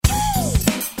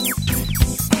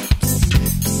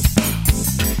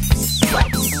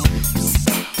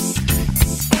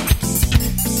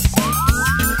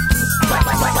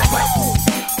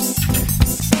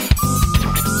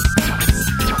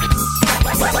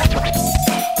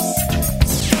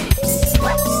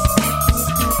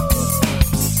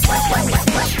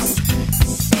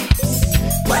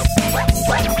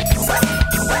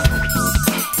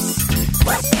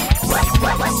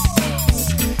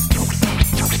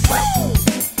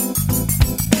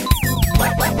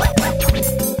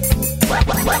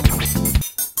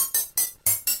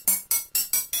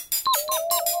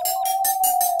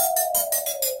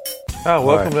Hi,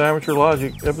 welcome to Amateur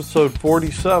Logic, episode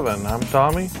 47. I'm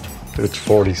Tommy. It's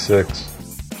 46.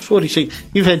 46.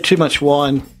 You've had too much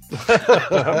wine.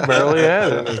 I barely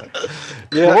had any.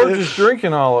 Yeah, George is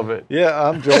drinking all of it. Yeah,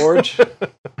 I'm George.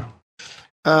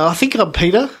 I think I'm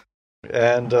Peter.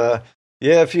 And,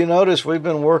 if you notice, we've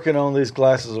been working on these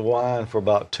glasses of wine for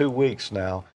about 2 weeks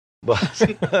now.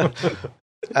 But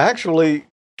actually,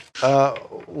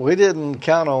 we didn't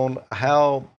count on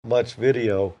how much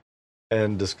video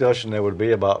and discussion there would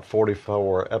be about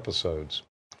 44 episodes.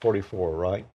 44,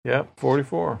 right? Yep,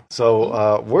 44.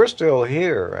 So we're still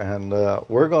here, and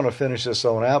we're going to finish this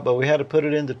on out, but we had to put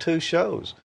it into 2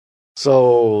 shows.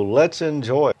 So let's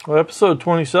enjoy it. Well, episode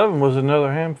 27 was another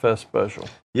Hamfest special.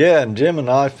 Yeah, and Jim and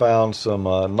I found some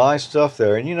nice stuff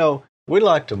there. And, you know, we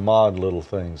like to mod little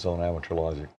things on Amateur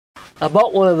Logic. I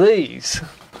bought one of these.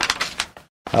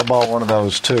 I bought one of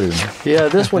those, too. Yeah,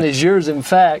 this one is yours, in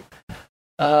fact.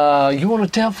 You want to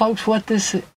tell folks what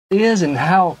this is and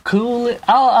how cool it is?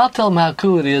 I'll tell them how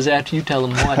cool it is after you tell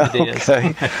them what it is.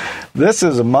 Okay. This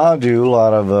is a module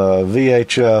out of a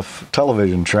VHF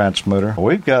television transmitter.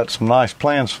 We've got some nice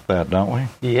plans for that, don't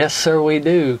we? Yes, sir, we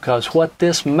do, because what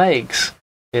this makes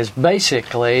is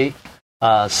basically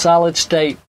a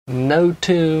solid-state,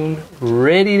 no-tune,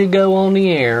 ready to go on the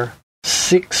air,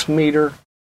 6-meter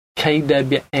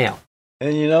kW amp.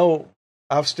 And, you know,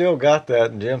 I've still got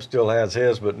that, and Jim still has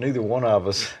his, but neither one of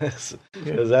us has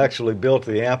actually built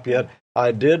the amp yet.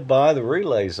 I did buy the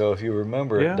relay, so if you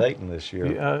remember at Dayton this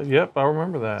year. Yep, I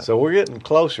remember that. So we're getting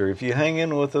closer. If you hang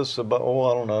in with us about,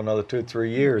 I don't know, another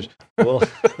 2-3 years, we'll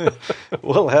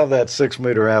have that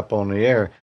 6-meter amp on the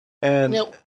air. And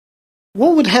now,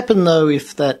 what would happen, though,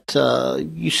 if that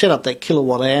you set up that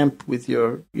kilowatt amp with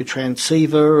your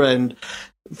transceiver and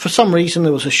for some reason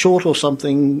there was a short or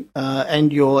something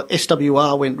and your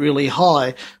SWR went really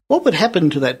high? What would happen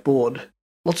to that board?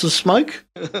 Lots of smoke?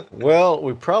 Well,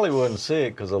 we probably wouldn't see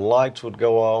it because the lights would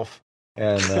go off.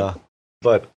 And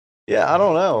but, yeah, I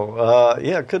don't know.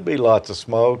 It could be lots of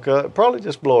smoke. Probably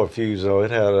just blow a fuse, though.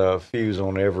 It had a fuse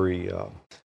on every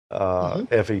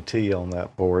FET on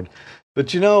that board.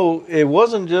 But, you know, it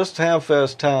wasn't just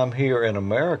Hamfest time here in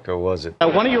America, was it?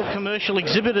 One of your commercial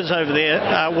exhibitors over there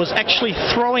was actually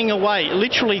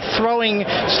literally throwing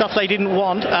stuff they didn't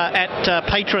want at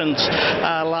patrons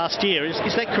last year.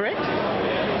 Is that correct?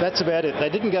 That's about it. They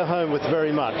didn't go home with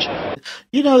very much.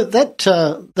 You know,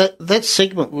 that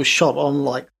segment was shot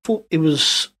on it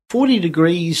was 40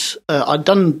 degrees. I'd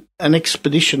done an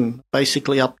expedition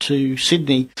basically up to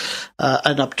Sydney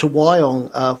and up to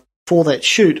Wyong for that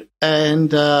shoot.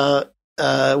 And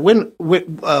when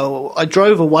I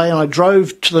drove away, and I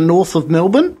drove to the north of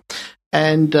Melbourne,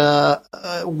 and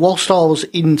whilst I was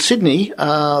in Sydney,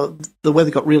 the weather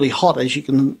got really hot, as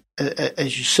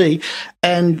you see,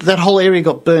 and that whole area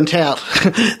got burnt out.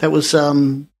 That was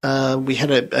we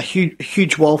had a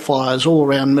huge wildfires all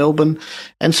around Melbourne,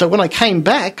 and so when I came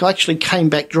back, I actually came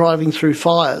back driving through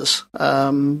fires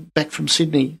back from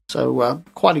Sydney. So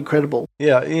quite incredible.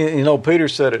 Yeah, you know, Peter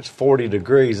said it's 40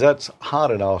 degrees. That's hot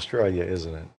in Australia,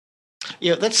 isn't it?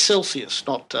 Yeah, that's Celsius,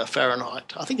 not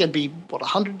Fahrenheit. I think that'd be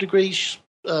 100 degrees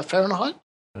Fahrenheit.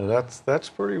 That's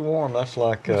pretty warm. That's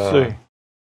like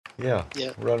Yeah.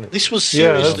 This was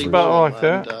seriously about like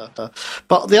that.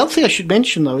 But the other thing I should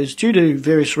mention, though, is due to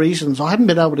various reasons, I haven't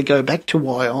been able to go back to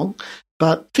Wyong,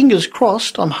 but fingers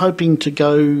crossed, I'm hoping to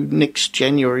go next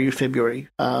January or February.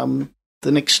 The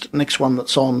next one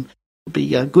that's on will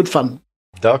be good fun.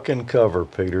 Duck and cover,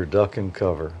 Peter, duck and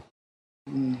cover.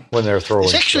 When they're throwing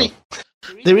stuff.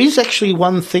 There is actually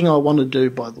one thing I want to do,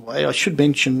 by the way. I should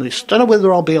mention this. Don't know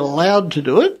whether I'll be allowed to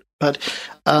do it, but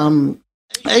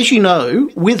as you know,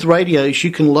 with radios,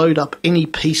 you can load up any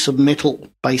piece of metal,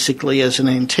 basically, as an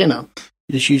antenna.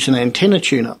 You just use an antenna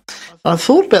tuner. I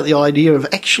thought about the idea of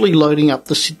actually loading up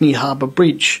the Sydney Harbour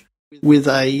Bridge with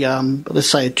a, let's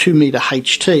say, a 2-metre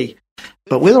HT.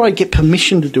 But whether I get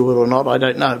permission to do it or not, I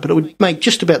don't know. But it would make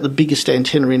just about the biggest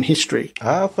antenna in history.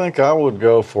 I think I would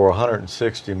go for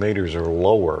 160 meters or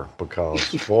lower because,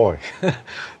 boy,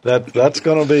 that's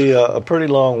going to be a pretty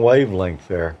long wavelength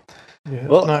there. Yeah,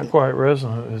 it's not quite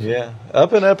resonant, is it? Yeah.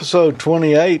 Up in episode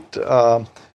 28,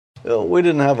 we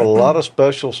didn't have a lot of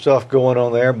special stuff going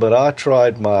on there, but I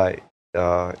tried my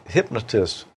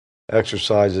hypnotist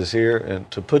exercises here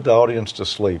and to put the audience to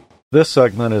sleep. This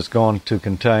segment is going to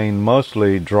contain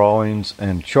mostly drawings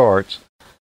and charts,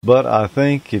 but I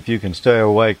think if you can stay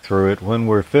awake through it, when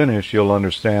we're finished, you'll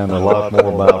understand a lot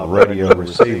more about radio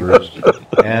receivers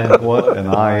and what an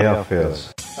IF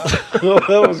is.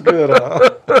 That was good,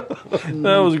 huh?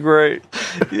 That was great.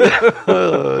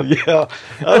 Yeah.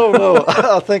 I don't know.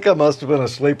 I think I must have been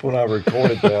asleep when I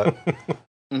recorded that.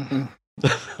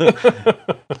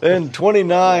 In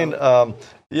 29,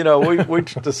 we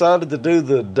decided to do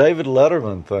the David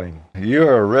Letterman thing.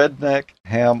 You're a redneck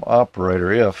ham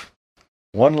operator if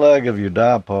one leg of your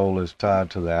dipole is tied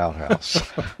to the outhouse.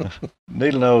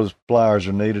 Needle nose pliers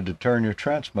are needed to turn your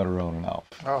transmitter on and off.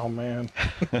 Oh, man.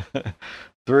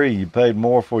 3, you paid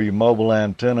more for your mobile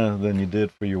antenna than you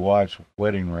did for your wife's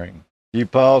wedding ring. You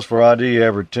paused for ID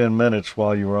every 10 minutes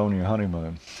while you were on your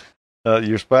honeymoon.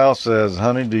 Your spouse says,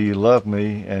 "Honey, do you love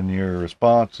me?" And your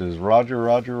response is, "Roger,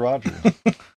 Roger, Roger."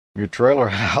 Your trailer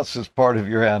house is part of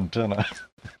your antenna.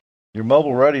 Your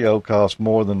mobile radio costs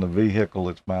more than the vehicle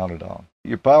it's mounted on.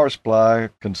 Your power supply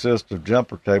consists of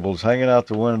jumper cables hanging out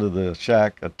the window of the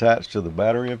shack attached to the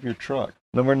battery of your truck.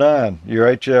 Number 9, your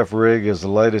HF rig is the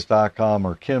latest ICOM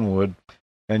or Kenwood,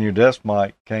 and your desk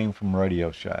mic came from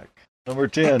Radio Shack. Number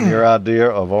 10, your idea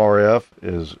of RF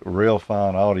is real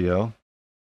fine audio.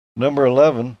 Number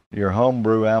 11, your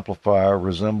homebrew amplifier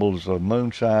resembles a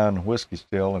moonshine whiskey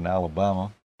still in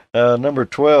Alabama. Number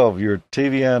 12, your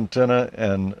TV antenna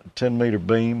and 10-meter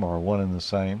beam are one and the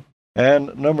same.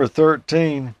 And number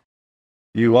 13,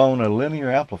 you own a linear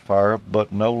amplifier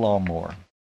but no lawnmower.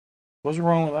 What's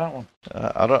wrong with that one?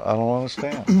 I don't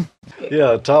understand.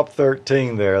 Yeah, top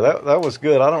 13 there. That was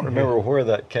good. I don't remember where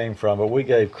that came from, but we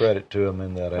gave credit to them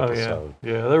in that episode. Oh,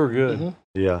 yeah, they were good.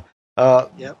 Mm-hmm. Yeah.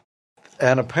 Yep.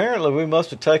 And apparently we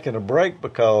must have taken a break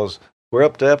because we're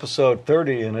up to episode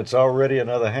 30 and it's already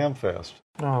another Hamfest.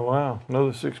 Oh, wow.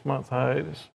 Another 6-month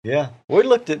hiatus. Yeah. We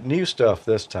looked at new stuff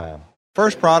this time.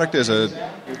 First product is a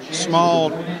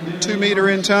small 2-meter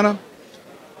antenna.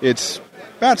 It's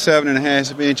about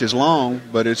 7.5 inches long,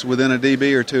 but it's within a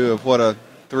dB or two of what a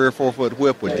 3 or 4 foot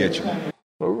whip would get you.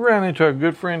 Well, we ran into our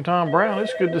good friend Tom Brown.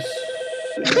 It's good to see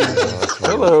you.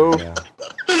 Hello. Yeah.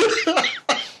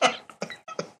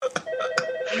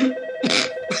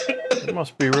 It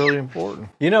must be really important.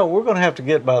 We're going to have to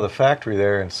get by the factory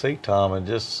there and see Tom and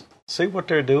just see what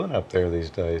they're doing up there these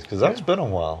days, because that's been a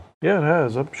while. Yeah, it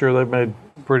has. I'm sure they've made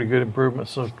pretty good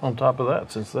improvements on top of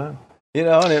that since then.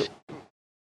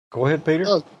 Go ahead,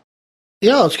 Peter.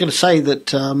 Yeah, I was going to say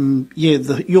that,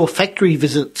 your factory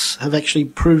visits have actually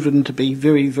proven to be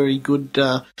very, very good,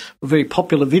 very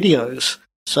popular videos.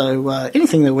 So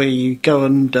anything where you go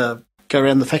and go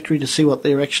around the factory to see what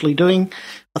they're actually doing,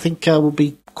 I think will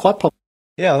be quite popular.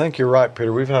 Yeah, I think you're right,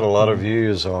 Peter. We've had a lot of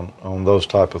views on those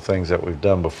type of things that we've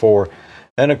done before.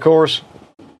 And, of course,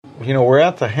 we're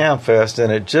at the Hamfest,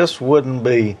 and it just wouldn't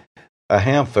be a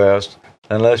Hamfest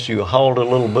unless you hauled a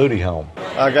little booty home.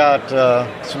 I got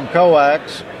some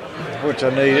coax, which I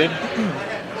needed,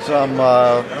 some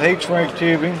heat shrink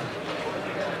tubing,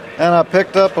 and I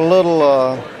picked up a little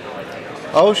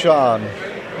Oshan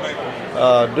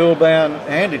dual band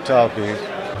handy talkies.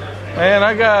 And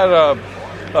I got a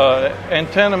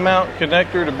antenna mount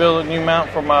connector to build a new mount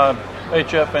for my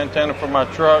HF antenna for my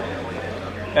truck.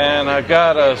 And I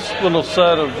got a little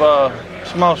set of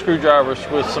small screwdrivers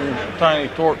with some tiny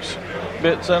Torx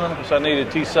bits in them because I need a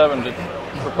T7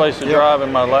 to replace the drive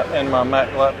in my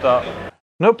Mac laptop.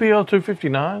 No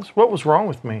PL259s? What was wrong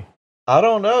with me? I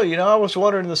don't know. I was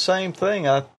wondering the same thing.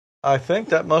 I think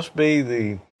that must be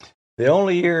the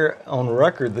only year on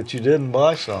record that you didn't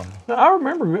buy some. I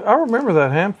remember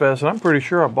that Hamfest, and I'm pretty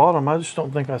sure I bought them. I just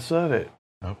don't think I said it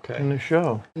in the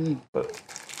show. But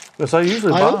because I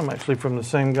usually buy them actually from the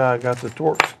same guy I got the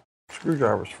Torx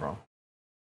screwdrivers from.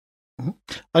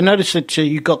 I noticed that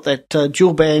you got that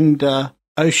dual band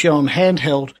Ocean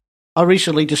handheld. I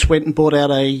recently just went and bought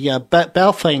out a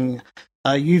Baofeng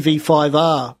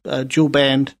UV5R dual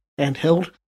band handheld.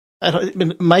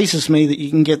 It amazes me that you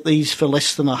can get these for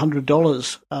less than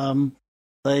 $100.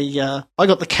 I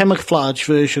got the camouflage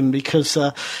version because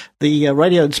the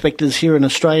radio inspectors here in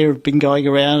Australia have been going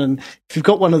around, and if you've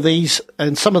got one of these,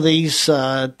 and some of these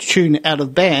tune out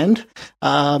of band,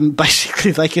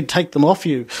 basically they can take them off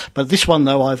you. But this one,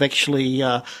 though, I've actually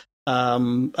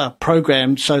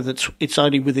programmed so that it's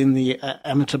only within the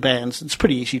amateur bands. It's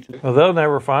pretty easy to do. Well, they'll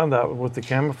never find that with the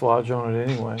camouflage on it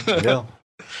anyway. Yeah.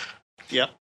 Yeah.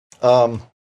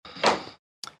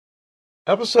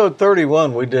 Episode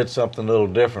 31, we did something a little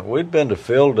different. We'd been to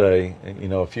Field Day,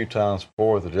 a few times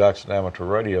before at the Jackson Amateur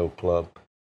Radio Club.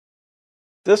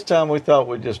 This time we thought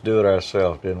we'd just do it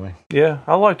ourselves, didn't we? Yeah,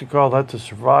 I like to call that the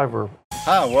Survivor.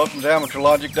 Hi, welcome to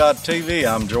AmateurLogic.tv.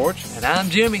 I'm George. And I'm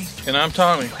Jimmy. And I'm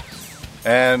Tommy.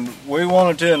 And we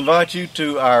wanted to invite you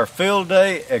to our Field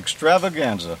Day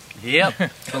extravaganza.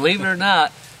 Yep, believe it or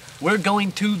not, we're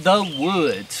going to the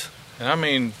woods. And I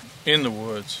mean in the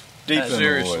woods. Deep in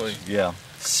seriously. the woods. Yeah.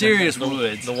 Serious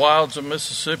woods. The wilds of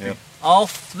Mississippi. Yep.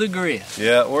 Off the grid.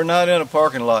 Yeah, we're not in a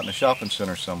parking lot in a shopping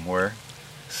center somewhere,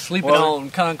 Sleeping on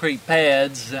concrete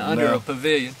pads under No. a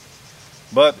pavilion.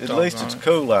 but at least it's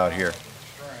cool out here.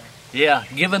 Yeah,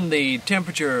 given the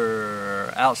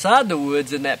temperature outside the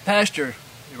woods in that pasture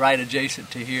right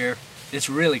adjacent to here, it's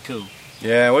really cool.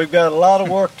 Yeah, we've got a lot of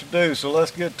work to do, so let's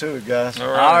get to it, guys. All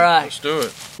All right. Let's do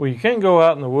it. Well, you can't go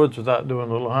out in the woods without doing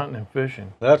a little hunting and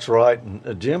fishing. That's right.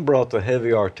 And Jim brought the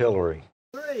heavy artillery.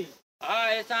 3, All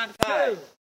right, it's on 5.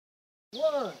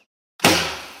 1.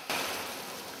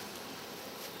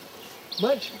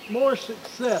 Much more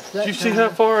success. Did you see how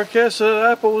far I cast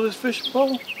that apple with this fishing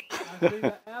pole?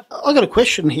 I got a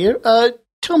question here.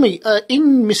 Tell me,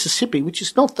 in Mississippi, which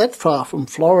is not that far from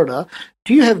Florida,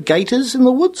 do you have gators in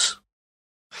the woods?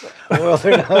 Well,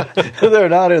 they're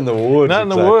not in the woods. Not in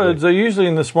the exactly. woods. They're usually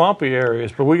in the swampy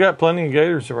areas, but we got plenty of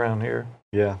gators around here.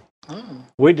 Yeah. Oh.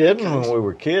 We didn't when we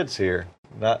were kids here.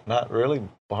 Not really,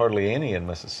 hardly any in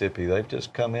Mississippi. They've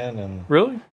just come in and,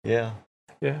 Really? yeah.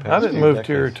 Yeah. I Past didn't few move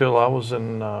here decades. till I was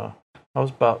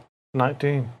about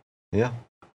 19. Yeah.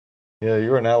 Yeah,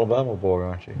 you're an Alabama boy,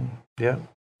 aren't you? Yeah.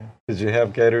 Did you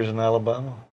have gators in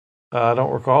Alabama? I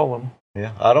don't recall them.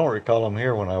 Yeah, I don't recall them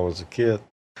here when I was a kid.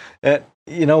 And,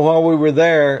 while we were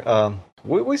there,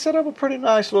 we set up a pretty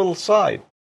nice little site.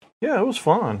 Yeah, it was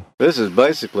fun. This is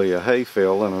basically a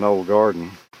hayfield in an old garden,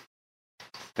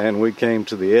 and we came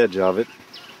to the edge of it.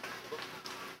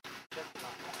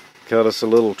 Cut us a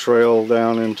little trail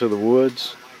down into the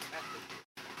woods.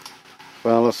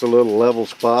 Found us a little level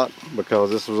spot because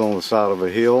this was on the side of a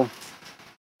hill.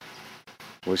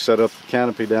 We set up the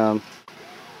canopy down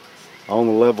on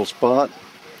the level spot,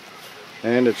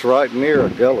 and it's right near a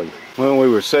gully. When we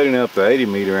were setting up the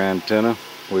 80-meter antenna,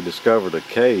 we discovered a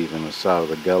cave in the side of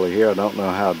the gully here. I don't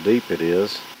know how deep it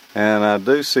is. And I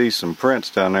do see some prints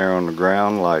down there on the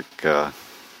ground, like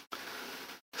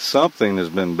something has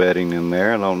been bedding in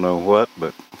there. I don't know what,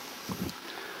 but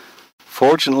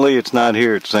fortunately it's not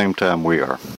here at the same time we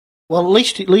are. Well, at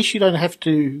least you don't have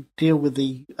to deal with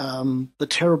the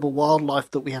terrible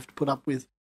wildlife that we have to put up with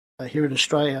here in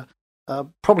Australia.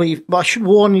 Probably, I should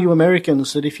warn you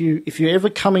Americans that if you're ever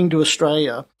coming to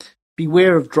Australia,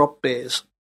 beware of drop bears.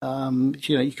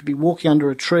 You could be walking under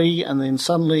a tree and then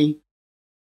suddenly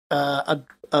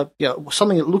something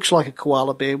that looks like a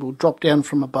koala bear will drop down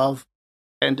from above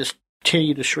and just tear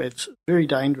you to shreds. Very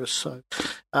dangerous. So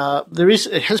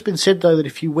it has been said though that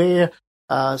if you wear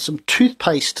some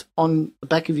toothpaste on the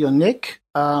back of your neck,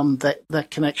 that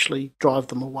can actually drive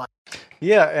them away.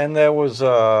 Yeah, and there was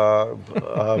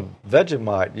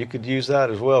Vegemite. You could use that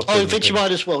as well. Oh,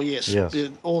 Vegemite as well, yes. Yes.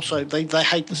 Also, they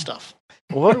hate the stuff.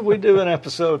 What did we do in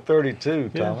episode 32,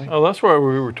 Tommy? Yeah. Oh, that's where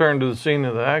we returned to the scene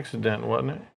of the accident,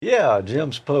 wasn't it? Yeah,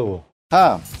 Jim's pool.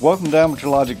 Hi, welcome to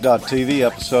AmateurLogic.tv,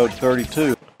 episode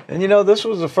 32. And this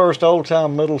was the first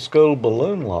old-time middle school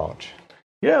balloon launch.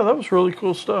 Yeah, that was really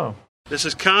cool stuff. This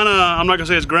is kind of, I'm not going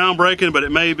to say it's groundbreaking, but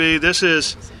it may be. This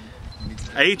is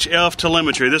HF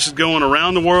telemetry. This is going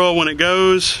around the world when it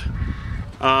goes.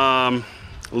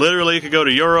 Literally, it could go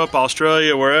to Europe,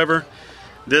 Australia, wherever.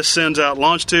 This sends out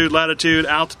longitude, latitude,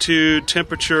 altitude,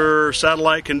 temperature,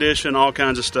 satellite condition, all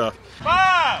kinds of stuff.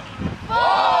 5, 4,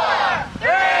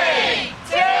 3,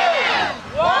 2,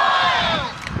 1,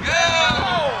 go!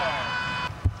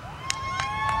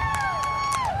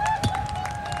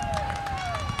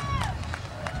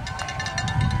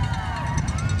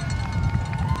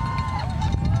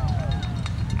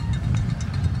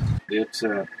 It's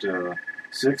at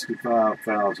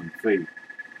 65,000 feet,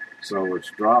 so it's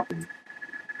dropping.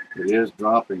 It is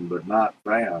dropping, but not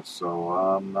fast, so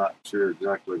I'm not sure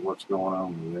exactly what's going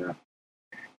on with that.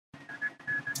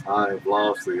 I have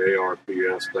lost the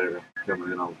ARPS data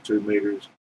coming in on 2 meters.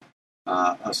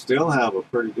 I still have a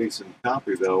pretty decent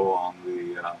copy, though, on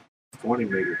the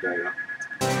 20-meter data.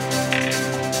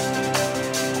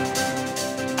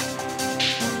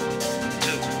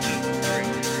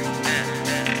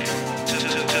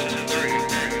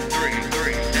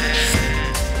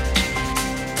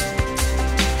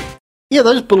 Yeah,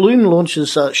 those balloon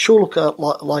launches sure look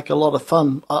like a lot of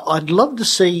fun. I'd love to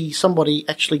see somebody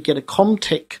actually get a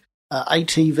Comtech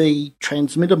ATV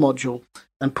transmitter module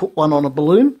and put one on a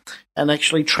balloon and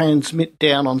actually transmit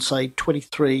down on, say,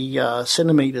 23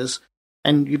 centimeters,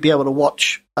 and you'd be able to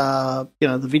watch, the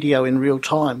video in real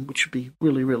time, which would be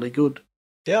really, really good.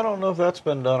 Yeah, I don't know if that's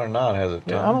been done or not, has it,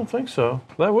 Tom? Yeah, I don't think so.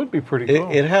 That would be pretty cool.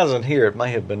 It hasn't here. It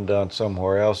may have been done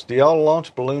somewhere else. Do y'all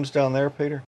launch balloons down there,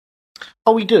 Peter?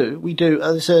 Oh, we do.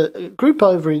 There's a group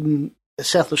over in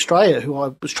South Australia who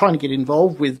I was trying to get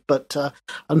involved with, but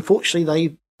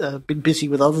unfortunately been busy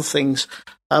with other things,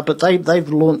 but they've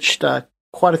launched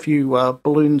quite a few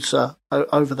balloons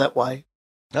over that way.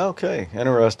 Okay,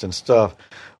 interesting stuff.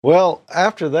 Well,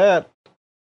 after that,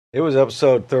 it was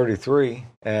episode 33,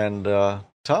 and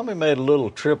Tommy made a little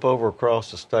trip over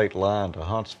across the state line to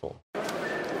Huntsville.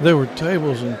 There were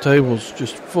tables and tables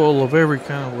just full of every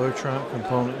kind of electronic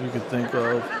component you could think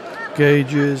of.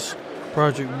 Gauges,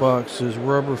 project boxes,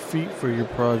 rubber feet for your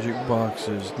project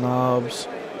boxes, knobs,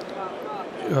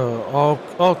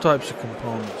 all types of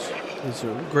components. It's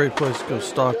a great place to go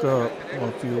stock up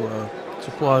if your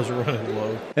supplies are running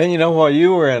low. And while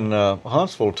you were in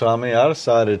Huntsville, Tommy, I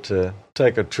decided to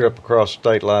take a trip across the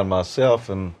state line myself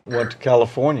and went to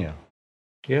California.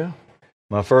 Yeah.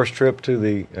 My first trip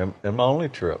and my only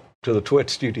trip to the Twit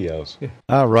Studios. Yeah.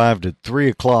 I arrived at 3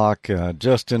 o'clock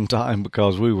just in time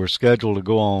because we were scheduled to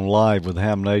go on live with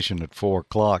Ham Nation at 4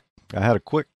 o'clock. I had a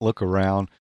quick look around,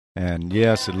 and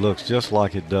yes, it looks just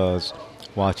like it does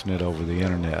watching it over the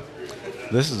internet.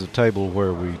 This is a table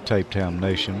where we taped Ham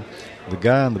Nation. The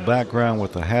guy in the background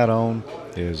with the hat on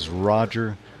is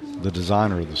Roger, the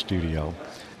designer of the studio.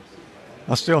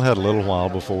 I still had a little while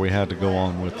before we had to go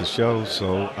on with the show,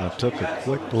 so I took a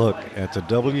quick look at the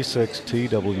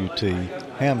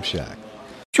W6TWT Ham Shack.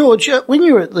 George, when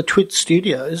you were at the Twit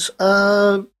Studios,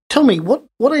 tell me,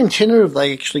 what antenna have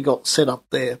they actually got set up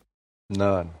there?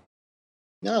 None.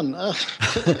 None?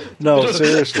 No,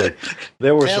 seriously.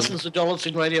 There were thousands of dollars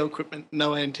in radio equipment,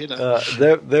 no antenna.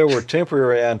 There were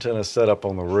temporary antennas set up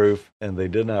on the roof, and they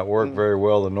did not work very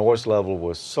well. The noise level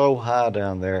was so high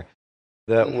down there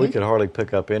that we could hardly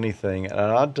pick up anything. And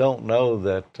I don't know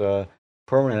that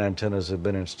permanent antennas have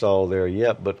been installed there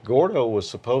yet, but Gordo was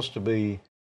supposed to be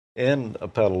in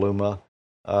Petaluma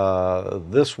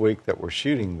this week that we're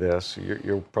shooting this.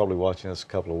 You're probably watching this a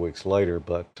couple of weeks later,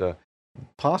 but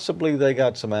possibly they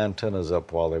got some antennas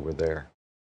up while they were there.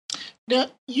 Now,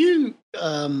 you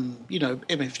know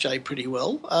MFJ pretty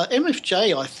well.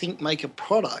 MFJ, I think, make a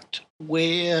product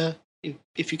where,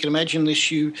 if you can imagine this,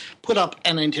 you put up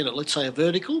an antenna, let's say a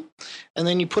vertical, and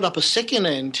then you put up a second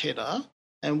antenna,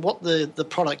 and what the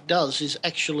product does is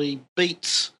actually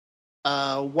beats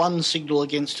one signal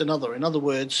against another. In other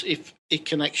words, if it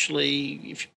can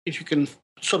actually, if you can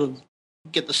sort of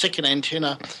get the second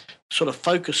antenna sort of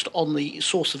focused on the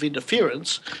source of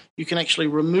interference, you can actually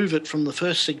remove it from the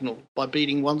first signal by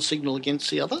beating one signal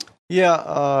against the other?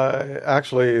 Yeah,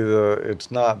 actually,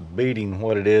 it's not beating.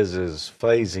 What it is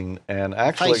phasing. And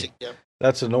actually,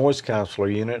 that's a noise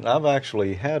canceller unit, and I've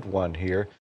actually had one here.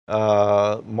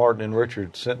 Martin and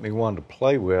Richard sent me one to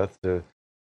play with to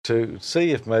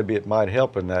see if maybe it might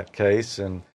help in that case.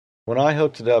 And when I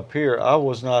hooked it up here, I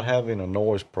was not having a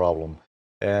noise problem.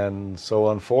 And so,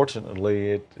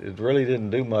 unfortunately, it really didn't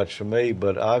do much for me,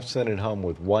 but I've sent it home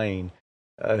with Wayne,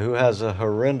 who has a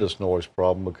horrendous noise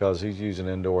problem because he's using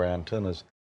indoor antennas.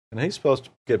 And he's supposed to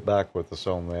get back with us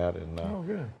on that. And,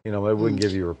 maybe we can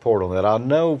give you a report on that. I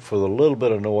know for the little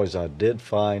bit of noise I did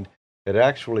find, it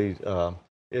actually,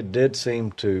 it did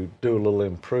seem to do a little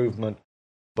improvement.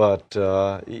 But,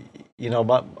 I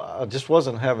just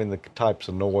wasn't having the types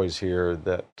of noise here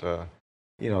that,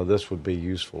 this would be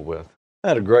useful with. I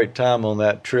had a great time on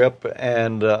that trip,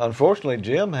 and unfortunately,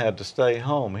 Jim had to stay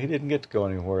home. He didn't get to go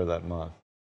anywhere that month.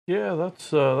 Yeah,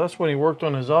 that's when he worked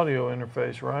on his audio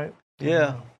interface, right?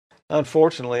 Yeah.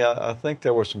 Unfortunately, I think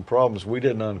there were some problems we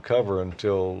didn't uncover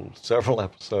until several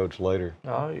episodes later.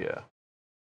 Oh, yeah.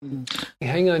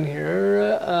 Hang on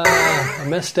here. I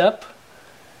messed up.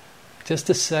 Just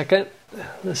a second.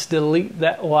 Let's delete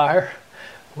that wire.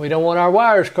 We don't want our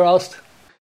wires crossed.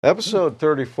 Episode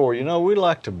 34, we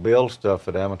like to build stuff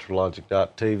at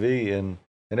amateurlogic.tv, and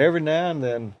every now and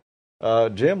then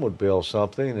Jim would build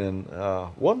something, and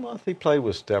 1 month he played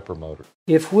with stepper motor.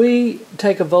 If we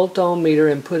take a volt-ohm meter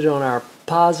and put it on our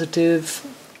positive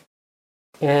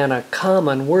and a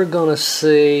common, we're going to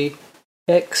see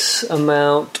X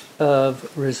amount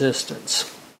of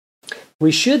resistance.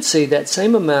 We should see that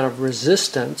same amount of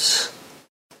resistance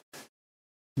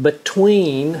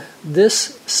between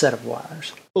this set of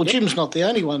wires. Well, Jim's not the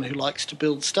only one who likes to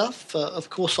build stuff. Of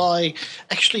course, I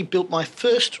actually built my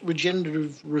first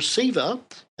regenerative receiver,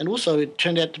 and also it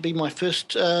turned out to be my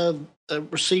first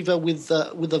receiver with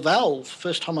a valve.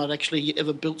 First time I'd actually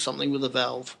ever built something with a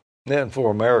valve. Yeah, and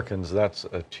for Americans, that's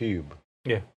a tube.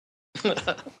 Yeah.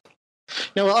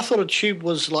 No, I thought a tube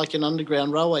was like an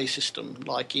underground railway system,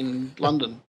 like in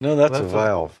London. No, that's a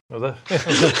valve.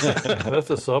 That's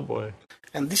a subway.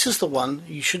 And this is the one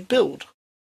you should build.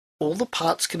 All the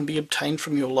parts can be obtained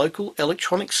from your local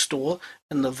electronics store,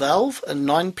 and the valve and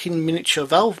 9-pin miniature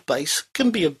valve base can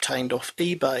be obtained off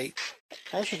eBay.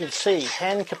 As you can see,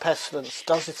 hand capacitance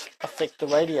does affect the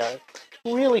radio. It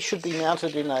really should be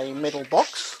mounted in a metal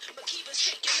box.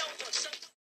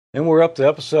 And we're up to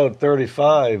episode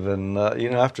 35, and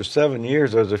after 7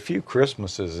 years, there's a few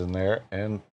Christmases in there,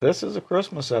 and this is a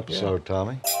Christmas episode,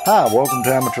 Tommy. Hi, welcome to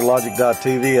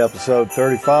AmateurLogic.tv, episode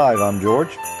 35. I'm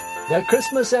George. The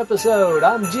Christmas episode.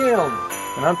 I'm Jim.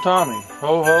 And I'm Tommy.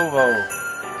 Ho, ho,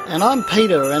 ho. And I'm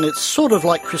Peter, and it's sort of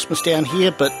like Christmas down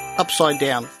here, but upside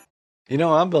down.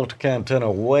 I built a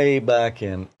Cantenna way back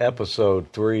in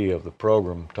episode 3 of the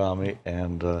program, Tommy,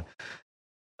 and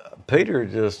Peter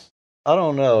just, I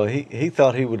don't know, he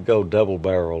thought he would go double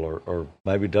barrel or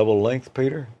maybe double length,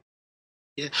 Peter?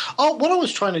 Yeah. Oh, what I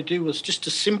was trying to do was just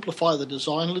to simplify the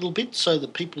design a little bit so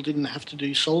that people didn't have to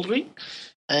do soldering.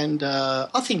 And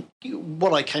I think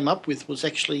what I came up with was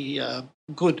actually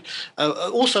good.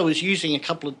 Also, I was using a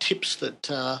couple of tips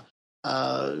that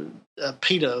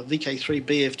Peter,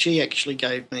 VK3BFG, actually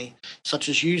gave me, such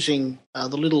as using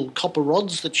the little copper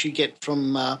rods that you get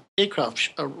from model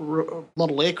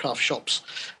aircraft shops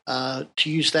to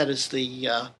use that as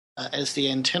the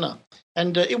antenna.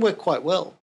 And it worked quite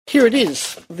well. Here it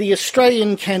is, the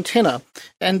Australian Cantenna.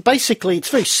 And basically, it's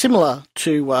very similar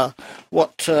to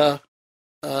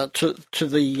to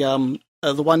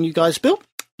the one you guys built.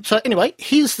 So anyway,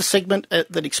 here's the segment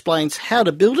that explains how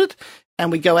to build it,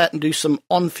 and we go out and do some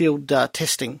on-field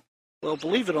testing. Well,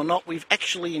 believe it or not, we've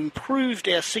actually improved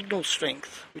our signal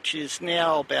strength, which is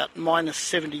now about minus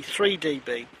 73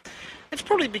 dB. It's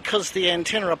probably because the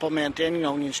antenna up on Mount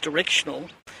Dandenong is directional,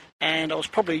 and I was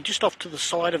probably just off to the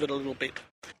side of it a little bit.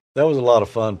 That was a lot of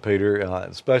fun, Peter,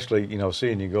 especially,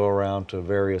 seeing you go around to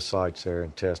various sites there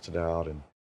and test it out and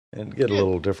get a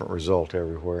little different result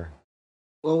everywhere.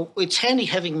 Well, it's handy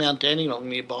having Mount Dandenong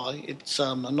nearby. It's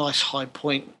a nice high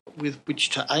point with which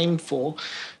to aim for.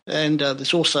 And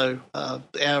there's also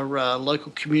our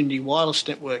local community wireless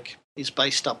network is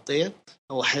based up there,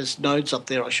 or has nodes up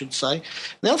there, I should say.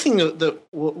 The other thing that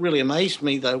really amazed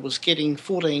me, though, was getting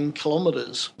 14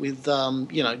 kilometres with,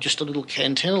 just a little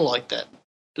Cantenna like that.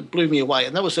 It blew me away,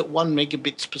 and that was at 1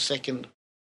 megabits per second.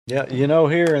 Yeah,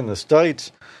 here in the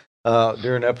States,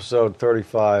 during episode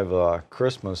 35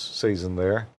 Christmas season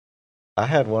there, I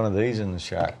had one of these in the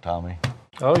shack, Tommy.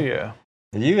 Oh, yeah.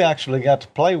 You actually got to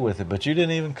play with it, but you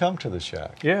didn't even come to the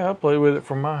shack. Yeah, I played with it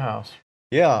from my house.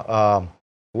 Yeah,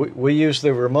 we use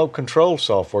the remote control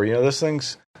software. This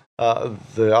thing's, the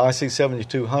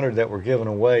IC7200 that we're giving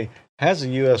away has a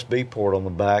USB port on the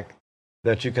back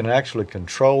that you can actually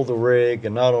control the rig,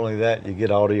 and not only that, you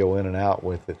get audio in and out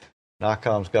with it.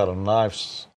 Nikon's got a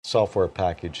nice software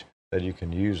package that you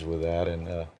can use with that,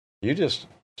 and you just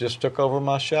took over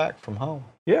my shack from home.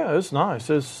 Yeah, it's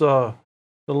nice. It's the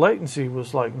latency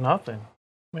was like nothing.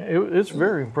 I mean, it's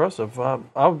very impressive.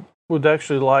 I would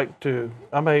actually like to.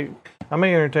 I may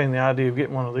entertain the idea of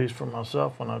getting one of these for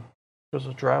myself because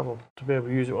I travel, to be able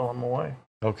to use it while I'm away.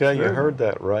 Okay, you heard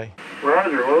that, Ray.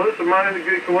 Roger. Well, it's a mighty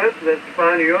good coincidence to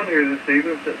find you on here this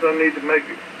evening, since I need to make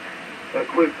a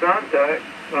quick contact.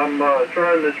 I'm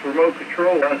trying this remote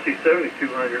control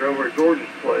IC7200 over at George's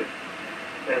place,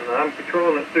 and I'm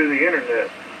controlling it through the internet.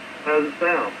 How does it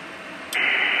sound?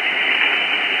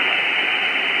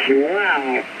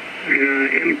 Wow,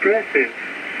 impressive.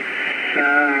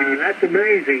 That's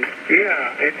amazing.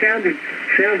 Yeah, it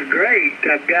sounds great.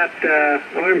 I've got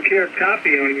armchair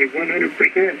copy on you,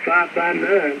 100%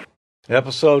 5x9.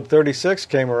 Episode 36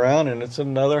 came around, and it's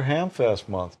another Hamfest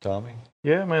month, Tommy.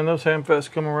 Yeah, man, those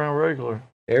Hamfests come around regular.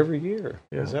 Every year.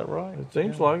 Yeah. Is that right? It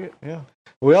seems like it. Yeah.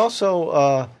 We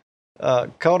also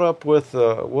caught up with,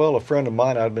 a friend of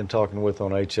mine I'd been talking with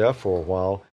on HF for a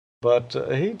while, but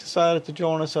he decided to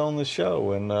join us on the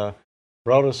show and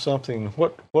brought us something.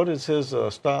 What is his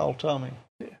style, Tommy?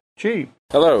 Cheap.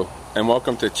 Hello, and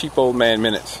welcome to Cheap Old Man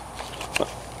Minutes.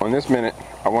 On this minute,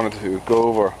 I wanted to go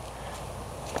over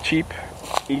a cheap,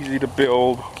 easy to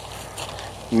build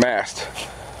mast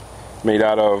made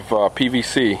out of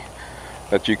PVC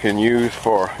that you can use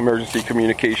for emergency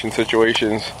communication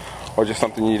situations, or just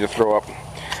something you need to throw up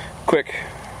quick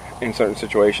in certain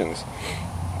situations.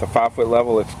 At the 5-foot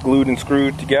level, it's glued and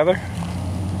screwed together.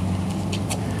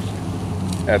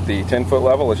 At the 10-foot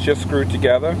level, it's just screwed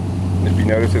together. If you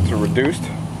notice, it's reduced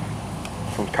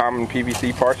from common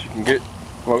PVC parts you can get in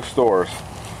most stores.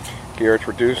 Here it's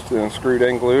reduced and screwed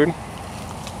and glued.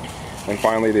 And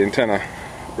finally, the antenna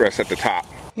rests at the top.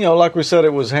 Like we said,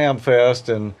 it was Hamfest,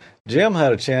 and Jim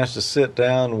had a chance to sit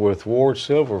down with Ward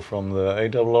Silver from the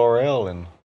ARRL, and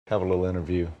have a little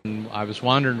interview. I was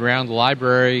wandering around the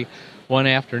library one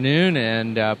afternoon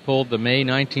and pulled the May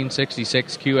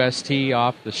 1966 QST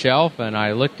off the shelf, and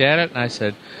I looked at it and I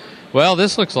said, well,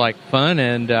 this looks like fun,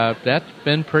 and that's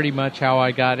been pretty much how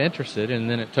I got interested. And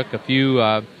then it took a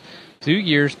few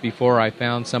years before I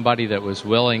found somebody that was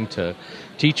willing to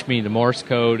teach me the Morse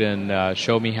code and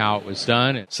show me how it was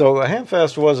done. So the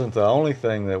Hamfest wasn't the only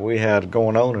thing that we had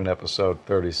going on in episode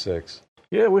 36.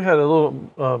 Yeah, we had a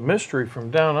little mystery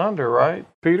from down under, right,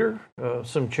 Peter?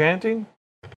 Some chanting?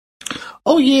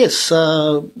 Oh, yes.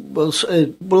 Well,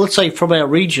 let's say from our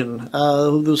region.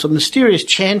 There was a mysterious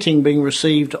chanting being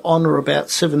received on or about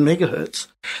 7 megahertz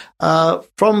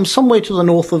from somewhere to the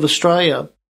north of Australia.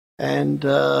 And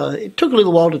it took a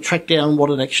little while to track down what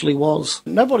it actually was.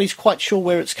 Nobody's quite sure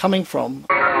where it's coming from.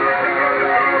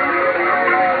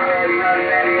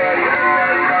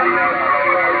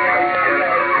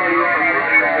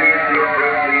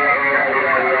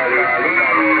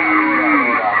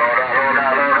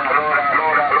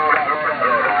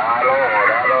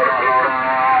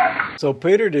 So,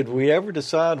 Peter, did we ever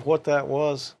decide what that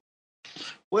was?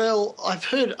 Well, I've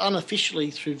heard unofficially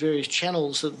through various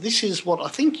channels that this is what I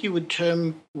think you would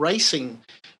term racing,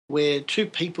 where two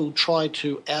people try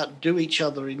to outdo each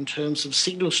other in terms of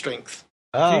signal strength.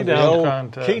 Key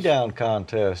down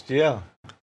contest, yeah.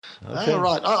 Okay. Oh,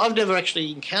 right. I've never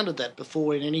actually encountered that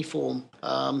before in any form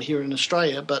here in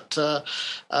Australia, but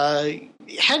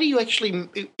how do you actually,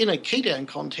 in a key down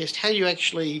contest, how do you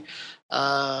actually,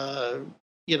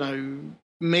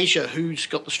 measure who's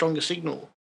got the stronger signal?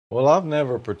 Well, I've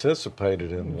never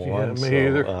participated in one. Yeah, me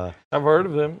either. I've heard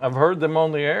of them. I've heard them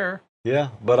on the air. Yeah,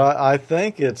 but I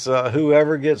think it's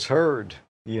whoever gets heard,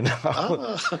 you know.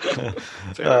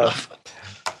 Fair enough.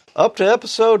 Up to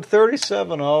episode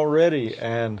 37 already,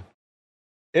 and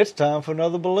it's time for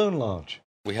another balloon launch.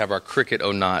 We have our Cricket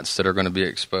O-Knots that are going to be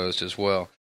exposed as well.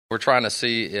 We're trying to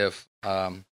see if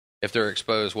they're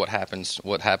exposed, what happens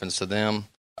to them.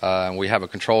 We have a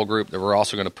control group that we're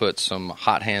also going to put some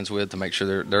hot hands with to make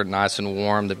sure they're nice and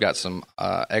warm. They've got some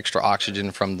extra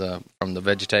oxygen from the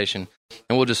vegetation,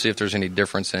 and we'll just see if there's any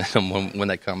difference in them when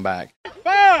they come back.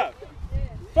 5,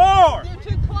 4,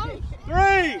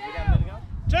 3,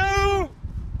 2,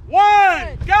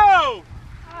 1, go!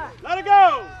 Let it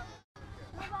go!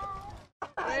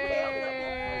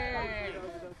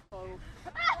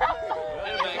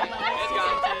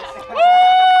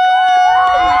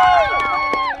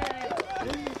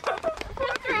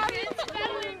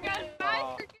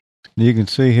 You can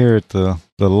see here at the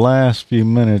last few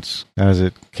minutes as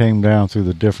it came down through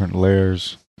the different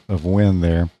layers of wind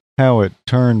there, how it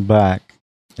turned back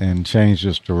and changed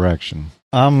its direction.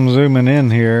 I'm zooming in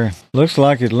here. Looks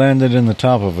like it landed in the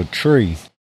top of a tree.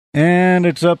 And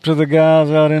it's up to the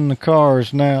guys out in the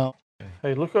cars now.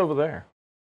 Hey, look over there.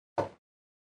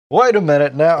 Wait a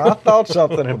minute now. I thought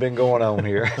something had been going on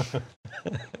here.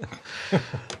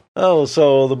 Oh,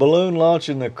 so the balloon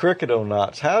launching the Cricket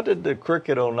O-Knots. How did the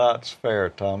Cricket O-Knots fare,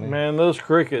 Tommy? Man, those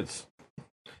crickets,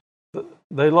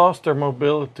 they lost their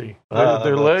mobility.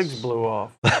 Their legs blew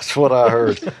off. That's what I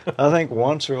heard. I think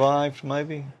one survived,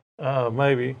 maybe?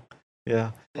 Maybe.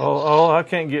 Yeah. Oh, I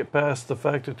can't get past the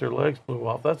fact that their legs blew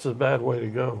off. That's a bad way to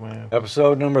go, man.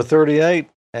 Episode number 38,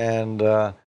 and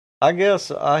I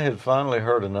guess I had finally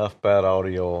heard enough bad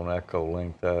audio on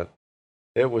Echolink that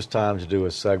it was time to do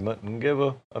a segment and give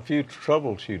a few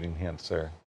troubleshooting hints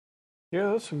there.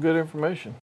 Yeah, that's some good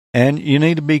information. And you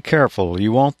need to be careful.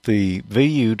 You want the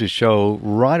VU to show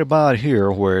right about here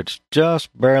where it's just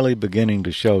barely beginning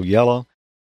to show yellow.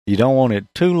 You don't want it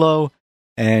too low,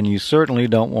 and you certainly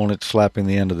don't want it slapping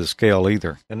the end of the scale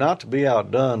either. And not to be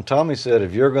outdone, Tommy said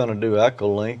if you're going to do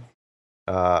Echolink,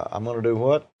 I'm going to do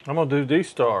what? I'm going to do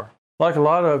D-Star. Like a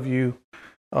lot of you,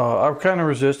 I kind of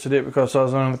resisted it because I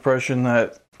was under the impression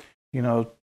that,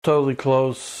 totally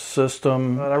closed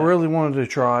system. But I really wanted to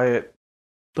try it.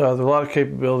 There are a lot of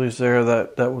capabilities there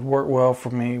that would work well for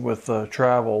me with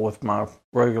travel, with my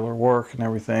regular work and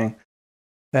everything.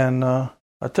 And I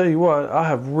tell you what, I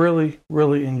have really,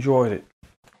 really enjoyed it.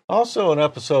 Also in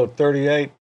episode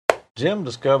 38, Jim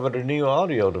discovered a new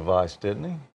audio device, didn't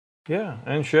he? Yeah,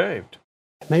 and shaved.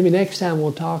 Maybe next time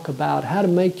we'll talk about how to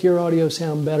make your audio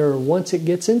sound better once it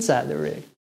gets inside the rig.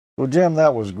 Well, Jim,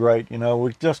 that was great.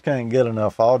 We just can't get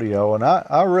enough audio, and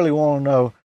I really want to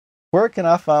know, where can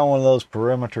I find one of those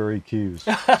perimeter EQs?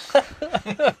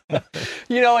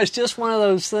 It's just one of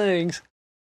those things.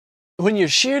 When you're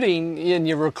shooting and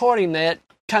you're recording that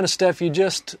kind of stuff, you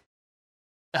just,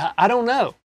 I don't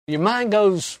know. Your mind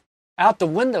goes out the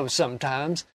window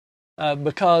sometimes.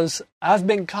 Because I've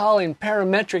been calling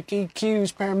parametric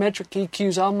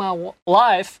EQs all my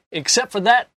life, except for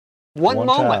that one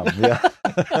moment. Time.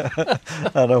 Yeah,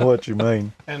 I know what you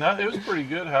mean. And it was pretty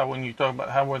good how when you talk about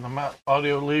how where the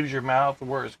audio leaves your mouth,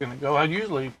 where it's going to go.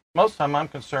 Most of the time I'm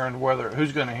concerned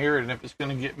who's going to hear it and if it's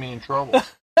going to get me in trouble.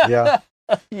 Yeah.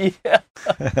 Yeah.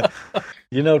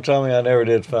 You know, Tommy, I never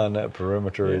did find that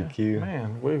perimeter EQ.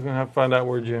 Man, we're going to have to find out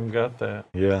where Jim got that.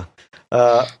 Yeah.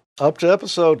 Up to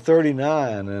episode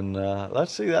 39, and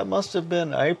let's see, that must have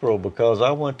been April because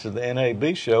I went to the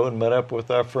NAB show and met up with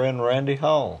our friend Randy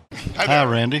Hall. Hi,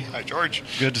 Randy. Hi, George.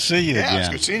 Good to see you again. Yeah, it's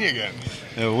good seeing you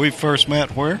again. We first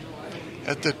met where?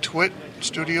 At the Twit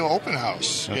Studio Open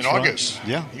House in That's August. Right.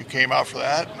 Yeah. You came out for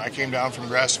that, and I came down from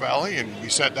Grass Valley, and we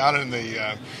sat down in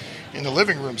the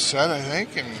living room set, I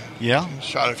think, and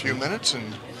shot a few minutes, and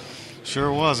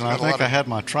sure was, and I think I had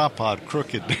my tripod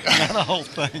crooked during the whole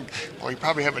thing. Well, you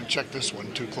probably haven't checked this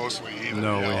one too closely either.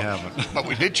 No, we haven't. But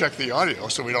we did check the audio,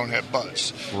 so we don't have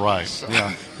buzz. Right, so.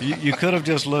 Yeah. You could have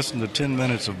just listened to 10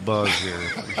 minutes of buzz here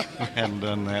if we hadn't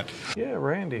done that. Yeah,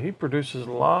 Randy, he produces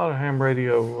a lot of ham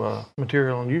radio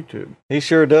material on YouTube. He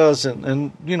sure does,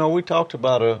 and you know, we talked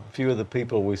about a few of the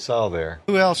people we saw there.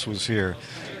 Who else was here?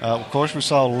 Of course, we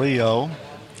saw Leo.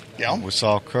 Yeah. We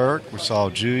saw Kirk. We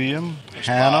saw Julian,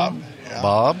 Hannah,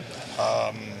 Bob.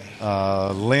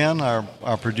 Lynn,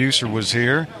 our producer, was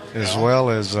here, as well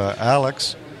as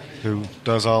Alex, who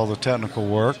does all the technical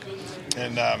work.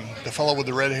 And the fellow with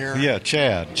the red hair? Yeah,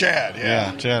 Chad. Chad,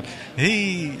 yeah. Yeah, Chad.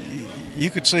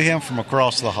 You could see him from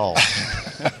across the hall.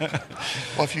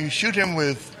 Well, if you shoot him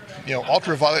with,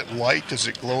 ultraviolet light, does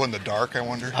it glow in the dark, I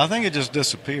wonder? I think it just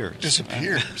disappears.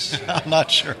 Disappears? I'm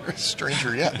not sure.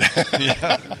 Stranger yet.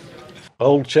 Yeah.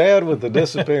 Old Chad with the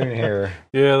disappearing hair.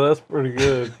 Yeah, that's pretty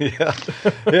good. Yeah.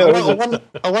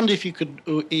 I wonder if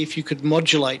you could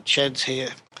modulate Chad's hair.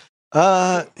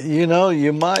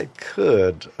 You might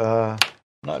could.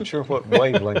 Not sure what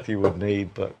wavelength you would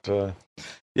need, but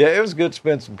yeah, it was good to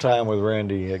spend some time with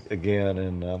Randy again,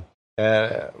 and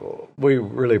we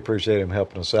really appreciate him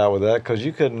helping us out with that because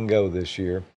you couldn't go this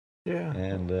year. Yeah,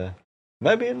 and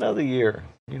maybe another year.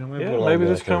 Maybe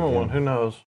this coming one. Who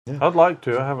knows? Yeah. I'd like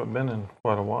to. I haven't been in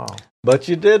quite a while. But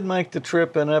you did make the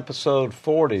trip in episode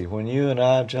 40 when you and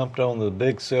I jumped on the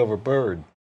big silver bird.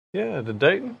 Yeah, to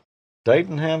Dayton?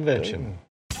 Dayton Hamvention.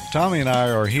 Tommy and I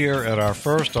are here at our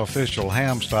first official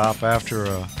ham stop after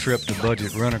a trip to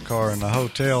Budget Rent-A-Car in the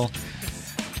hotel.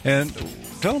 And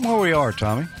tell them where we are,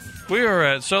 Tommy. We are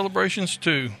at Celebrations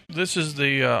 2. This is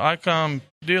the Icon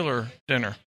dealer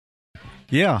dinner.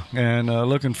 Yeah, and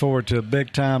looking forward to a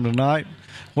big time tonight.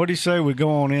 What do you say we go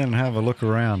on in and have a look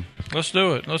around? Let's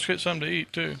do it. Let's get something to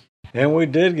eat, too. And we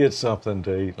did get something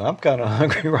to eat. I'm kind of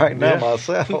hungry right now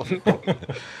myself.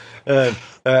 And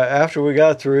after we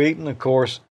got through eating, of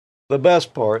course, the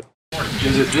best part.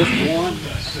 Is it just one?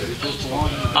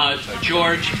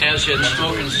 George, as it's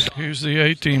spoken... Here's the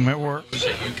A-team at work.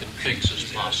 ...that you can fix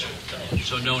as possible.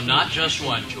 So no, not just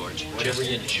one, George.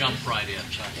 Jeffrey, jump right in.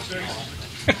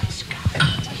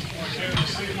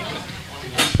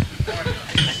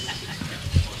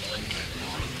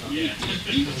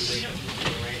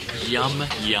 Yum,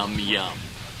 yum, yum.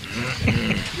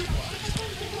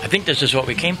 I think this is what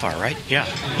we came for, right? Yeah.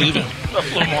 Eat it. A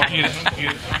little more. Eat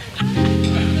it.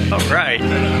 All right.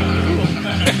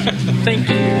 Thank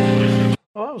you.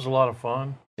 Well, that was a lot of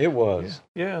fun. It was.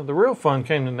 Yeah, the real fun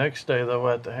came the next day, though,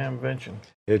 at the Hamvention.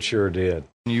 It sure did.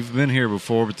 You've been here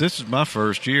before, but this is my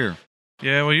first year.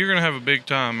 Yeah, well, you're going to have a big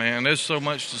time, man. There's so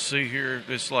much to see here.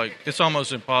 It's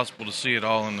almost impossible to see it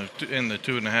all in the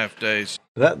 2.5 days.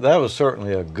 That was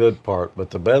certainly a good part,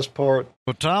 but the best part...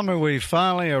 Well, Tommy, we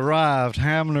finally arrived,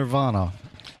 Ham Nirvana.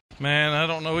 Man, I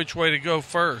don't know which way to go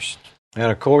first.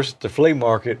 And, of course, at the flea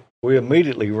market, we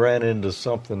immediately ran into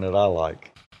something that I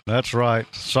like. That's right,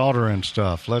 soldering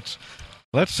stuff. Let's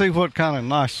see what kind of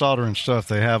nice soldering stuff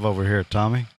they have over here,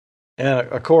 Tommy. And,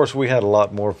 of course, we had a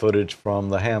lot more footage from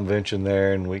the Hamvention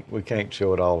there, and we can't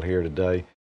show it all here today.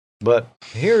 But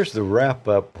here's the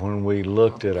wrap-up when we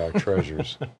looked at our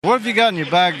treasures. What have you got in your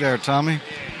bag there, Tommy?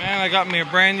 Man, I got me a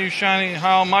brand new shiny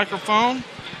Heil microphone.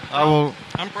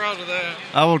 I'm proud of that.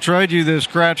 I will trade you this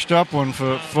scratched up one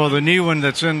for the new one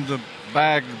that's in the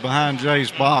bag behind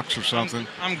Jay's box or something.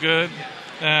 I'm good.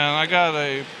 And I got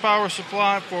a power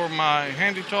supply for my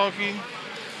handy-talkie.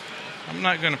 I'm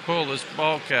not going to pull this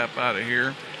ball cap out of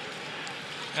here.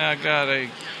 And I got a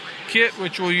kit,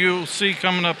 which you'll see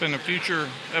coming up in a future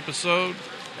episode.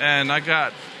 And I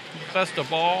got best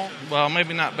of all. Well,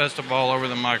 maybe not best of all over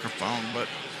the microphone, but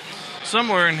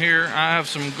somewhere in here I have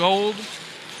some gold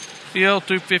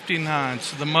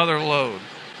BL259s, the mother load.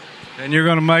 And you're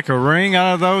going to make a ring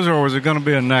out of those, or is it going to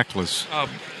be a necklace?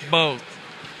 Both.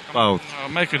 Both. I'll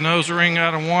make a nose ring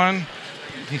out of one,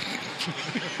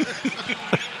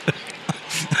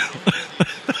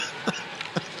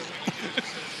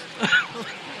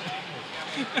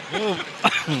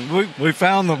 We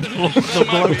found the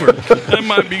blooper. That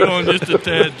might be going just a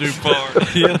tad too far.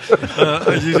 Yeah.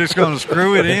 Are you just going to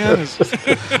screw it in? I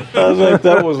think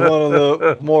that was one of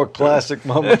the more classic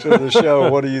moments of the show.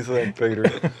 What do you think, Peter?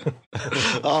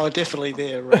 Oh, definitely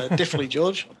there. Definitely,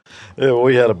 George. Yeah,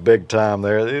 we had a big time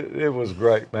there. It was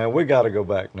great, man. We got to go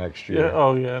back next year. Yeah.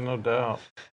 Oh, yeah, no doubt.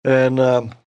 And,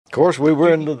 of course, we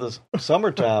were into the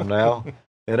summertime now.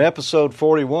 In episode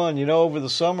 41, over the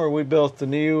summer we built the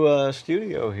new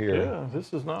studio here. Yeah,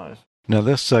 this is nice. Now,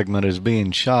 this segment is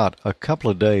being shot a couple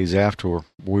of days after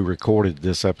we recorded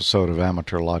this episode of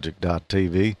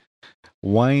AmateurLogic.tv.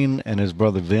 Wayne and his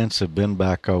brother Vince have been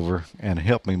back over and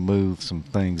helped me move some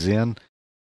things in.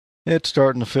 It's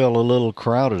starting to feel a little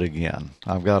crowded again.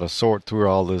 I've got to sort through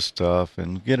all this stuff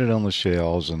and get it on the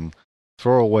shelves and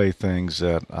throw away things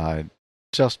that I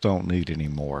just don't need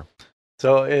anymore.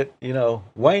 So,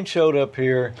 Wayne showed up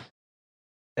here.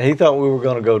 He thought we were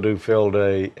going to go do field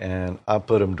day, and I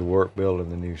put him to work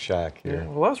building the new shack here. Yeah,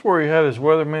 well, that's where he had his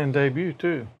weatherman debut,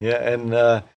 too. Yeah,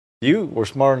 and you were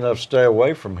smart enough to stay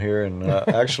away from here and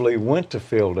actually went to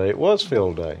field day. It was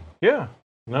field day. Yeah,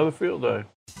 another field day.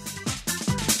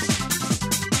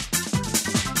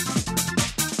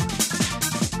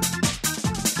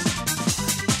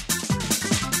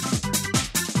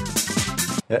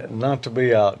 Not to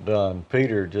be outdone,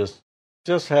 Peter just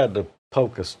had to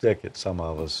poke a stick at some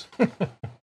of us.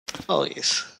 Oh,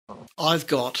 yes. I've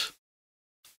got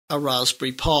a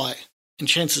Raspberry Pi, and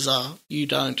chances are you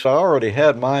don't. I already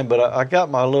had mine, but I got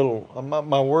my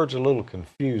words a little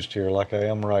confused here like I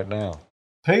am right now.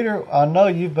 Peter, I know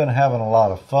you've been having a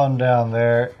lot of fun down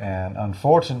there, and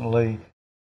unfortunately,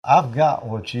 I've got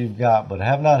what you've got, but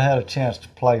have not had a chance to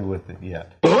play with it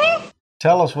yet.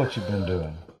 Tell us what you've been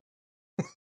doing.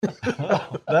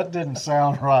 That didn't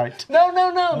sound right. No.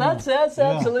 That's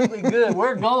absolutely good.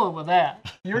 We're going with that.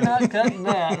 You're not cutting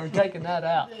that or taking that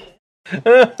out.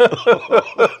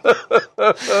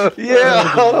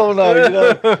 Yeah, I don't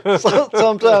know.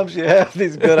 Sometimes you have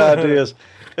these good ideas,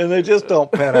 and they just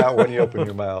don't pan out when you open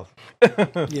your mouth.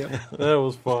 Yeah, that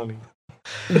was funny.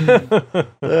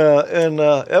 In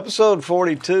episode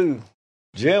 42,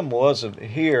 Jim wasn't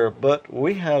here, but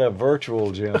we had a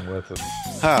virtual Jim with him.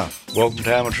 Hi, welcome to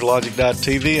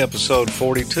AmateurLogic.tv, episode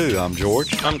 42. I'm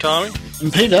George. I'm Tommy. I'm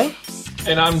Peter.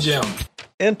 And I'm Jim.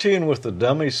 In tune with the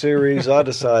Dummy series, I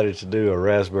decided to do a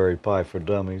Raspberry Pi for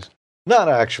Dummies. Not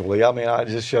actually. I mean, I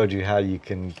just showed you how you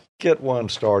can get one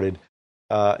started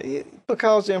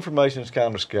because the information is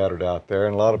kind of scattered out there,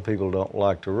 and a lot of people don't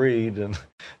like to read, and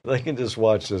they can just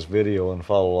watch this video and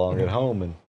follow along at home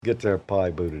and get their Pi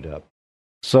booted up.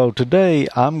 So today,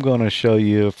 I'm going to show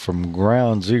you from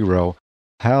ground zero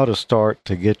how to start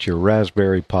to get your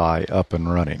Raspberry Pi up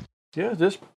and running. Yeah,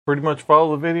 just pretty much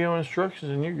follow the video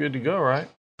instructions and you're good to go, right?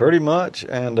 Pretty much.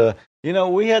 And,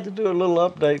 we had to do a little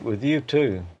update with you,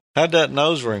 too. How'd that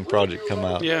nose ring project come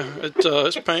out? Yeah,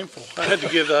 it's painful. I had to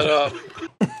give that up.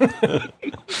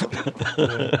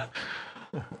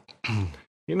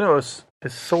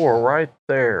 It's sore right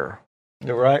there.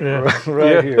 Right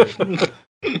yeah. Here.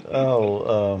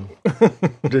 Oh,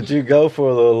 did you go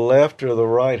for the left or the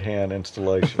right hand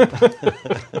installation?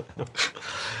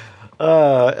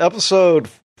 Episode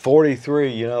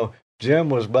 43, Jim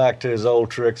was back to his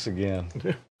old tricks again.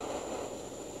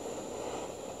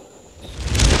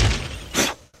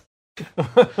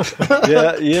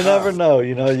 Yeah, you never know.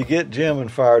 You get Jim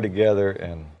and Fire together,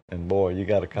 and boy, you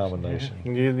got a combination.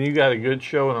 You got a good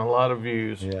show and a lot of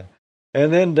views. Yeah.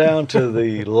 And then down to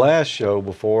the last show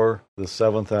before the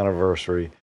 7th anniversary.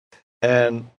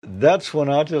 And that's when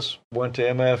I just went to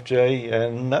MFJ,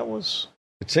 and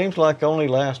it seems like only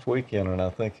last weekend, and I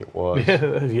think it was.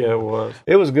 Yeah, it was.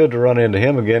 It was good to run into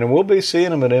him again, and we'll be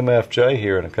seeing him at MFJ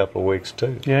here in a couple of weeks,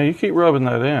 too. Yeah, you keep rubbing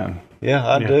that in. Yeah,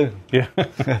 I do. Yeah.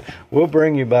 We'll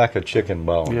bring you back a chicken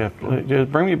bone. Yeah,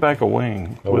 just bring me back a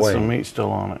wing with some meat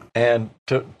still on it. And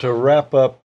to wrap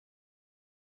up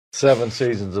 7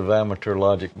 seasons of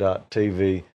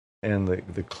AmateurLogic.tv and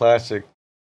the classic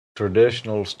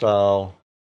traditional style,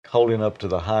 holding up to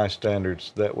the high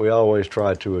standards that we always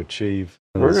try to achieve.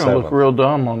 We're going to look real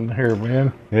dumb on here,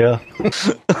 man. Yeah.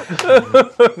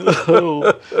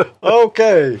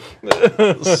 Okay.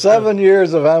 7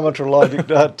 years of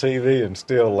AmateurLogic.tv and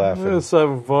still laughing.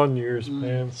 7 fun years,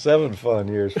 man. 7 fun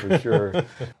years for sure.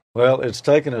 Well, it's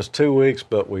taken us 2 weeks,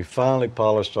 but we finally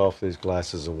polished off these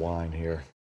glasses of wine here.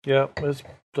 Yep, it's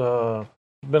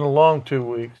been a long 2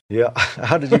 weeks. Yeah.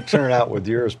 How did you turn out with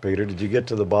yours, Peter? Did you get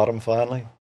to the bottom finally?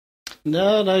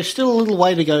 No, still a little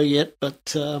way to go yet,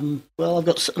 but, I've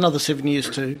got another 7 years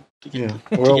to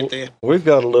get there. We've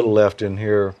got a little left in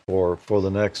here for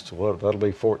the next, that'll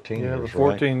be 14 years, the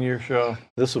 14-year show.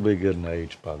 This will be good in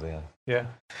age by then. Yeah.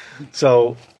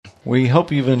 So we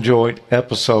hope you've enjoyed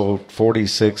episode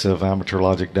 46 of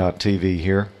AmateurLogic.tv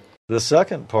here. The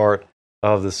second part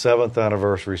of the 7th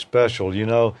anniversary special,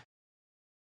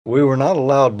 we were not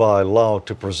allowed by law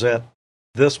to present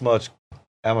this much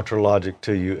Amateur Logic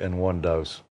to you in one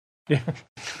dose. Yeah.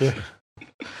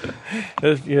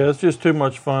 It's just too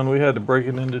much fun. We had to break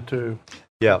it into two.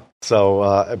 Yeah.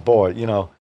 So,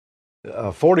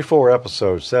 44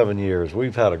 episodes, 7 years.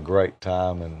 We've had a great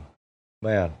time, and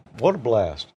man, what a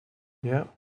blast! Yeah,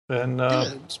 and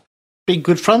it's been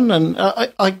good fun. And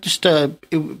I just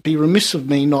it would be remiss of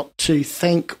me not to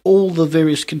thank all the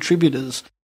various contributors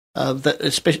that,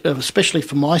 especially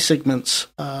for my segments.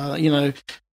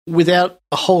 Without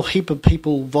a whole heap of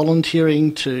people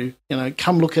volunteering to,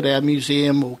 come look at our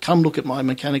museum or come look at my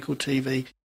mechanical TV,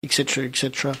 etc.,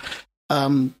 etc.,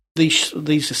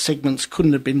 these segments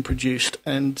couldn't have been produced.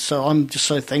 And so I'm just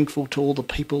so thankful to all the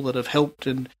people that have helped,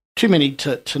 and too many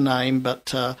to name,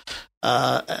 but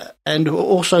and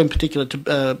also in particular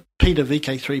to Peter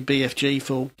VK3BFG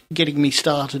for getting me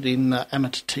started in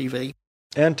amateur TV.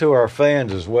 And to our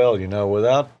fans as well,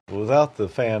 without the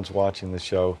fans watching the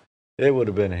show, it would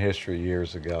have been history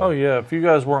years ago. Oh, yeah. If you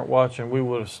guys weren't watching, we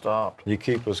would have stopped. You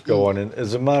keep us going. And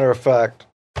as a matter of fact,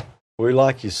 we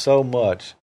like you so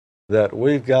much that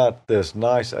we've got this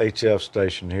nice HF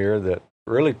station here that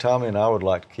really Tommy and I would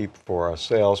like to keep for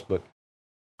ourselves, but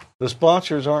the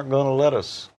sponsors aren't going to let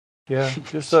us. Yeah, it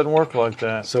just doesn't work like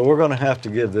that. So we're going to have to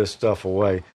give this stuff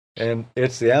away. And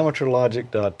it's the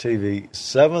AmateurLogic.tv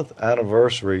 7th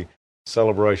anniversary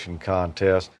celebration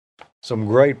contest. Some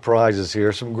great prizes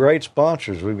here, some great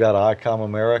sponsors. We've got ICOM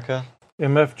America,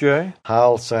 MFJ,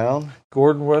 Heil Sound,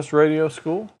 Gordon West Radio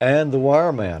School, and the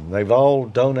Wireman. They've all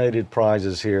donated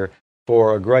prizes here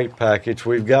for a great package.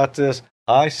 We've got this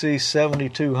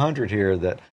IC7200 here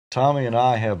that Tommy and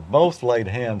I have both laid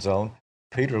hands on.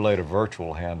 Peter laid a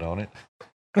virtual hand on it.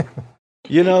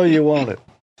 You want it.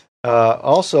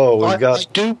 Also, we've got.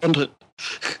 I do want it.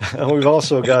 We've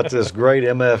also got this great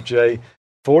MFJ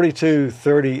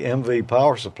 4230 MV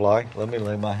power supply. Let me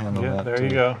lay my hand on that. There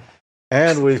you go.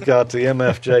 And we've got the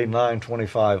MFJ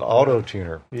 925 auto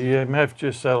tuner. Yeah, you have to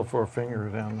just settle for a finger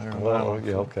down there. Well,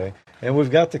 yeah, okay. And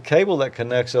we've got the cable that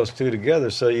connects those two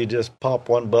together, so you just pop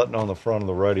one button on the front of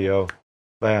the radio,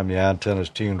 bam, your antenna's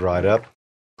tuned right up.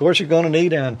 Of course, you're going to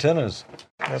need antennas.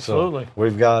 Absolutely. So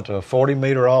we've got a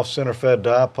 40-meter off-center fed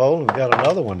dipole. We've got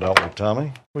another one, don't we,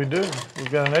 Tommy? We do. We've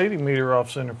got an 80-meter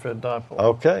off-center fed dipole.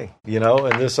 Okay.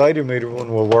 And this 80-meter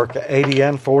one will work 80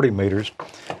 and 40 meters.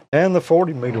 And the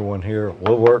 40-meter one here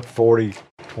will work 40,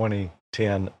 20,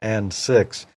 10, and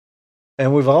 6.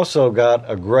 And we've also got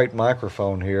a great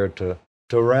microphone here to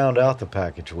round out the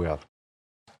package with.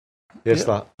 It's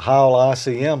the Heil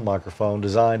ICM microphone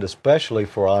designed especially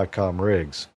for ICOM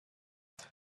rigs.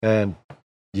 And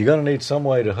you're going to need some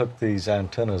way to hook these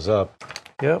antennas up.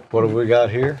 Yep. What have we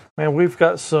got here? Man, we've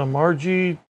got some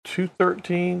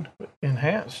RG213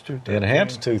 Enhanced 213.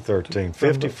 Enhanced 213,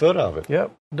 50 foot of it.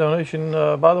 Yep. Donation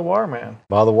by the Wireman.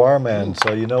 By the Wireman.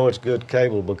 So it's good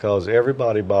cable because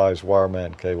everybody buys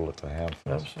Wireman cable at the Ham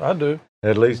Fest. Yes, I do.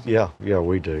 At least, yeah,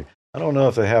 we do. I don't know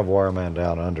if they have Wireman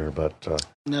down under, but...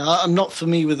 No, I'm not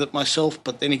familiar with it myself,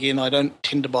 but then again, I don't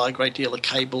tend to buy a great deal of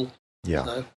cable. Yeah,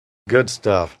 so. Good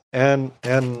stuff. And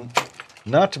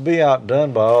not to be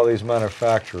outdone by all these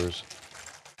manufacturers,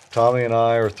 Tommy and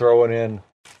I are throwing in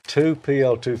 2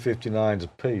 PL259s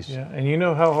apiece. Yeah, and you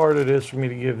know how hard it is for me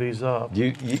to give these up.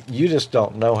 You just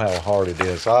don't know how hard it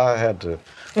is. I had to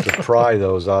pry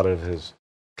those out of his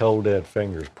cold dead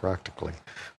fingers practically.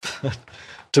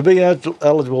 To be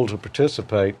eligible to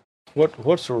participate,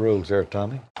 what's the rules there,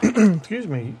 Tommy? Excuse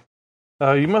me.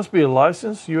 You must be a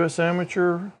licensed U.S.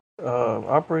 amateur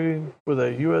operating with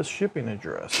a U.S. shipping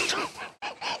address.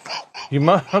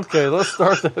 Okay, let's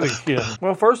start that again.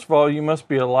 Well, first of all, you must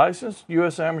be a licensed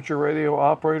U.S. amateur radio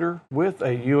operator with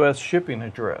a U.S. shipping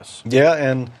address. Yeah,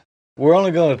 and we're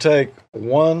only going to take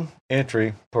one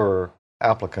entry per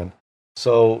applicant,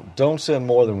 so don't send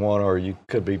more than one or you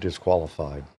could be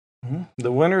disqualified. Mm-hmm.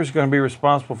 The winner is going to be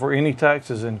responsible for any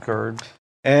taxes incurred.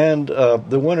 And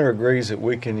the winner agrees that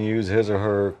we can use his or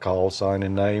her call sign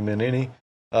and name in any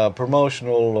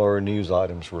promotional or news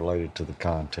items related to the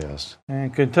contest.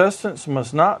 And contestants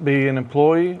must not be an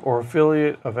employee or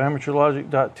affiliate of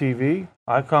AmateurLogic.tv,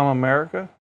 ICOM America,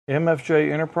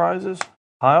 MFJ Enterprises,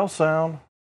 Heil Sound,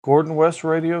 Gordon West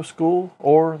Radio School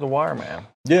or the Wireman.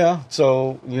 Yeah,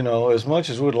 so, as much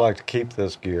as we'd like to keep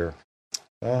this gear,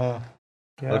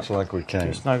 looks like we can't.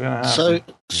 It's not going to happen.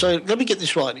 So let me get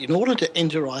this right. In order to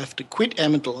enter, I have to quit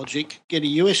Amateur Logic, get a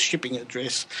US shipping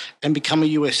address, and become a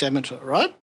US amateur,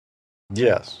 right?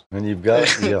 Yes, and you've got,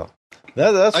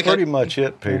 That's Okay. pretty much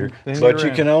it, Peter. Then But you're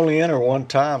you in. can only enter one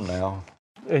time now.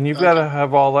 And you've got to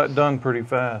have all that done pretty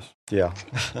fast. Yeah.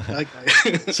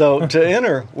 Okay. So to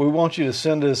enter, we want you to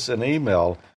send us an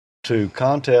email to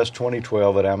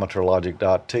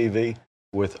contest2012@amateurlogic.tv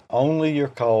with only your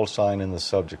call sign in the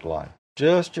subject line.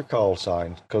 Just your call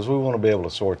sign, because we want to be able to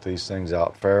sort these things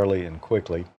out fairly and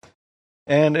quickly.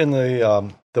 And in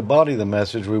the body of the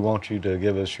message, we want you to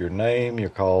give us your name, your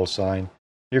call sign,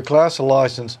 your class of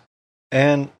license,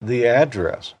 and the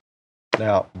address.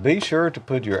 Now, be sure to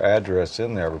put your address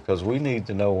in there because we need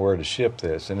to know where to ship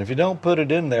this. And if you don't put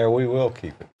it in there, we will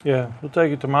keep it. Yeah, we'll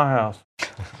take it to my house.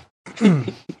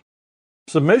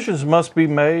 Submissions must be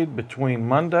made between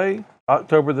Monday,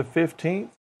 October the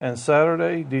 15th, and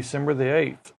Saturday, December the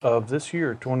 8th of this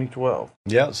year, 2012.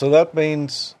 Yeah, so that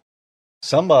means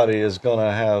somebody is going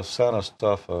to have Santa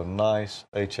stuff a nice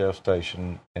HF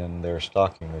station in their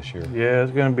stocking this year. Yeah,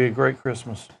 it's going to be a great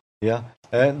Christmas. Yeah,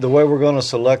 and the way we're going to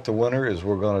select the winner is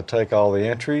we're going to take all the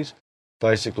entries,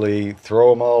 basically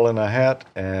throw them all in a hat,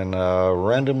 and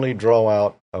randomly draw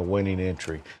out a winning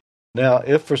entry. Now,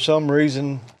 if for some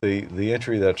reason the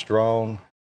entry that's drawn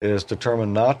is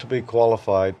determined not to be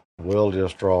qualified, we'll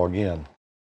just draw again.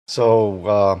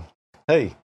 So,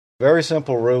 hey, very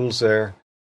simple rules there.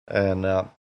 And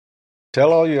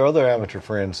tell all your other amateur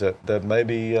friends that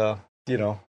maybe,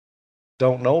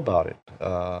 don't know about it.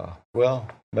 Well,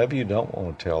 maybe you don't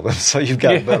want to tell them, so you've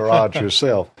got better odds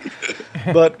yourself.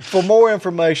 But for more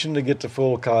information to get the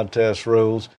full contest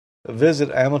rules, visit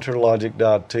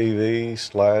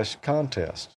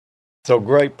amateurlogic.tv/contest. So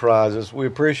great prizes. We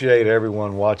appreciate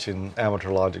everyone watching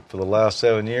Amateur Logic for the last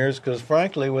 7 years because,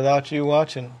 frankly, without you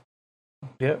watching,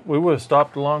 Yeah, we would have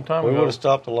stopped a long time we ago. would have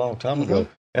stopped a long time ago.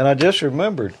 And I just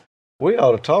remembered, we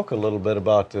ought to talk a little bit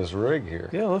about this rig here.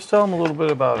 Yeah, let's tell them a little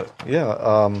bit about it.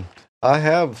 Yeah, I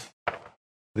have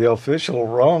the official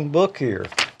wrong book here.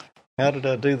 How did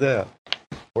I do that?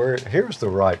 Here's the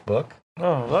right book.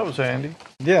 Oh, that was handy.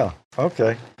 Yeah,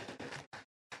 okay.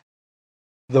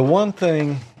 The one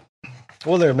thing,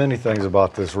 well, there are many things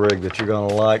about this rig that you're going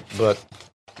to like, but,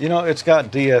 it's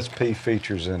got DSP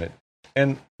features in it.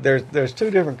 And there's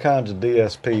two different kinds of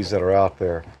DSPs that are out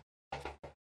there.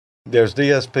 There's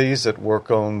DSPs that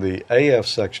work on the AF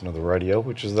section of the radio,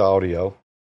 which is the audio.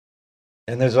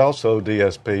 And there's also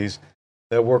DSPs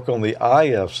that work on the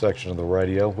IF section of the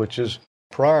radio, which is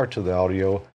prior to the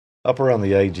audio, up around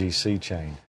the AGC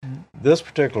chain. This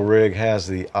particular rig has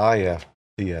the IF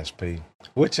DSP,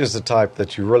 which is the type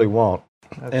that you really want.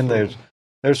 And there's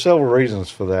several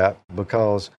reasons for that,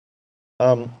 because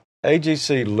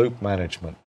AGC loop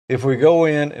management. If we go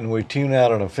in and we tune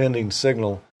out an offending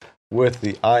signal with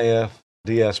the IF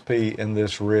DSP in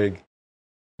this rig,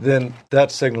 then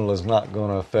that signal is not going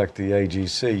to affect the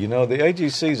AGC. The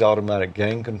AGC's automatic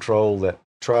gain control that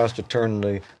tries to turn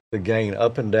the gain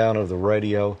up and down of the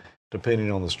radio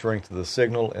depending on the strength of the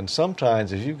signal. And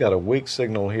sometimes if you've got a weak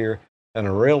signal here and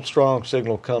a real strong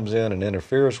signal comes in and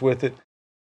interferes with it,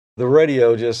 the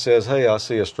radio just says, hey, I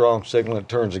see a strong signal. It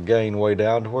turns the gain way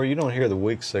down to where you don't hear the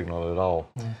weak signal at all.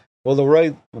 Well,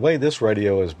 the way this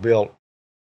radio is built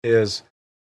is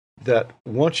that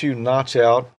once you notch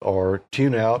out or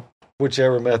tune out,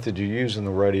 whichever method you use in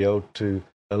the radio to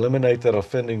eliminate that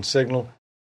offending signal,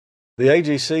 the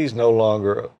AGC is no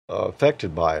longer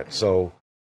affected by it. So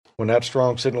when that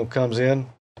strong signal comes in,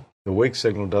 the weak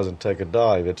signal doesn't take a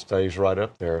dive. It stays right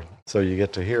up there, so you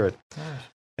get to hear it. Nice.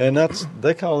 And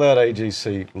they call that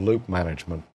AGC loop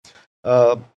management.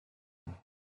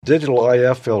 Digital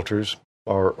IF filters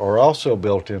are also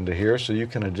built into here, so you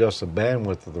can adjust the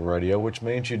bandwidth of the radio, which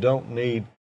means you don't need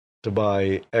to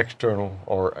buy external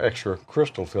or extra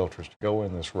crystal filters to go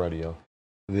in this radio.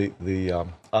 The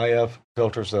IF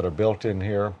filters that are built in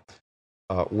here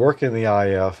work in the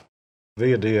IF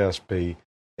via DSP,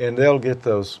 and they'll get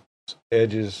those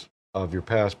edges of your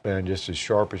passband just as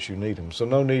sharp as you need them. So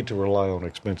no need to rely on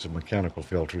expensive mechanical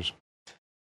filters.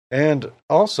 And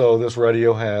also, this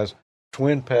radio has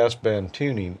twin passband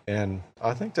tuning, and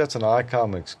I think that's an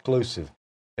ICOM exclusive.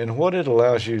 And what it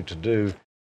allows you to do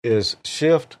is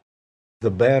shift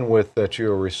the bandwidth that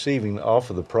you're receiving off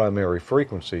of the primary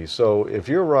frequency. So if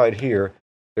you're right here,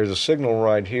 there's a signal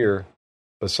right here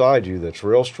beside you that's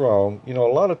real strong. A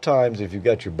lot of times if you've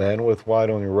got your bandwidth wide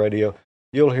on your radio,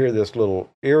 you'll hear this little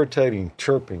irritating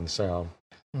chirping sound.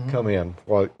 come in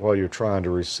while you're trying to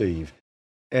receive.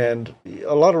 And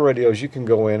a lot of radios, you can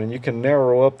go in and you can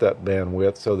narrow up that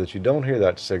bandwidth so that you don't hear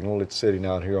that signal. It's sitting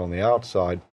out here on the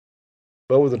outside.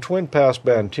 But with a twin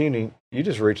passband tuning, you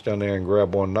just reach down there and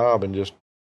grab one knob and just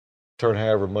turn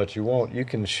however much you want. You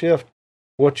can shift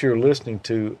what you're listening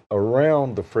to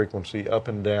around the frequency up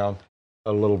and down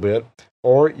a little bit,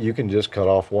 or you can just cut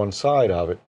off one side of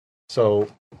it. So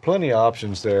plenty of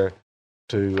options there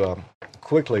to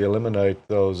quickly eliminate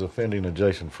those offending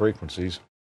adjacent frequencies.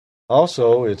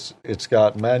 Also, it's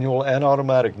got manual and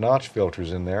automatic notch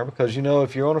filters in there because, you know,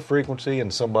 if you're on a frequency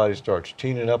and somebody starts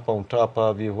tuning up on top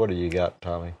of you, what do you got,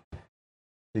 Tommy?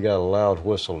 You got a loud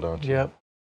whistle, don't you? Yep.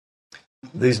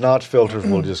 These notch filters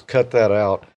will just cut that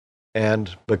out,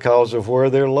 and because of where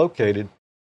they're located,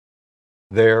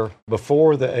 they're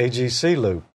before the AGC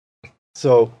loop.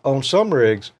 So on some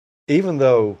rigs, even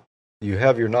though you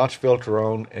have your notch filter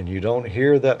on and you don't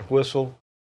hear that whistle,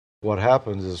 what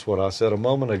happens is what I said a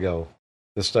moment ago.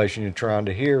 The station you're trying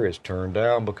to hear is turned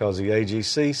down because the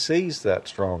AGC sees that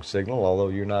strong signal, although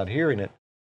you're not hearing it.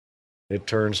 It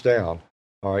turns down.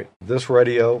 All right, this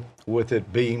radio, with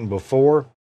it being before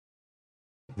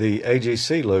the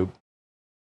AGC loop,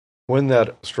 when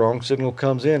that strong signal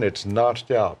comes in, it's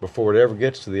notched out before it ever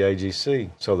gets to the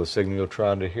AGC. So the signal you're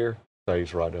trying to hear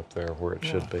stays right up there where it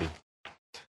should be.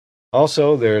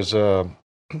 Also, there's a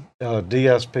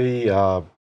DSP,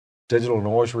 digital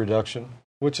noise reduction,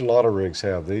 which a lot of rigs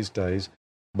have these days.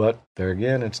 But there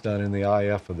again, it's done in the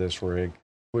IF of this rig,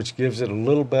 which gives it a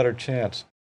little better chance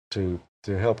to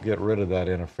help get rid of that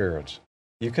interference.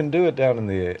 You can do it down in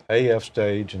the AF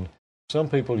stage, and some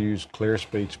people use clear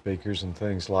speech speakers and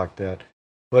things like that.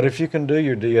 But if you can do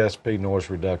your DSP noise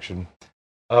reduction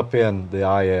up in the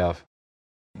IF,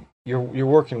 you're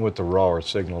working with the rawer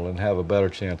signal and have a better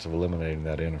chance of eliminating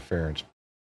that interference.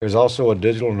 There's also a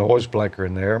digital noise blanker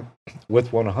in there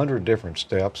with 100 different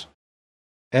steps.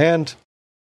 And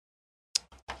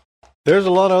there's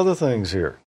a lot of other things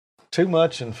here. Too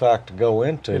much, in fact, to go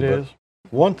into. It is.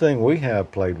 One thing we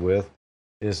have played with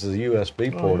is the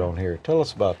USB port on here. Tell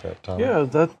us about that, Tom. Yeah,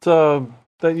 that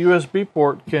USB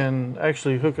port can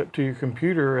actually hook up to your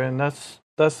computer, and that's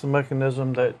the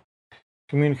mechanism that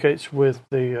communicates with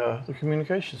the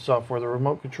communication software, the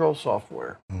remote control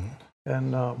software. Mm-hmm.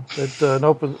 And it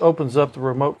opens up the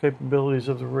remote capabilities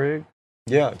of the rig.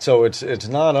 Yeah, so it's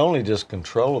not only just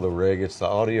control of the rig, it's the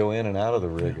audio in and out of the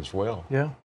rig as well. Yeah,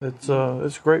 it's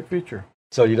a great feature.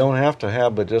 So you don't have to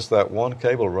have but just that one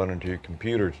cable running to your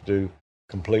computer to do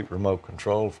complete remote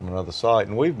control from another site.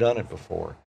 And we've done it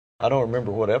before. I don't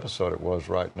remember what episode it was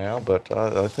right now, but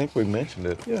I think we mentioned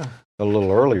it a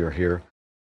little earlier here.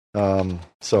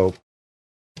 So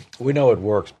we know it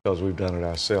works because we've done it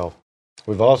ourselves.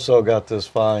 We've also got this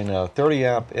fine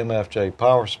 30-amp MFJ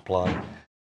power supply,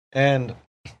 and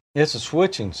it's a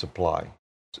switching supply.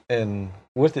 And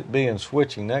with it being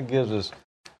switching, that gives us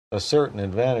a certain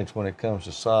advantage when it comes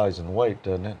to size and weight,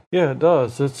 doesn't it? Yeah, it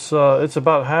does. It's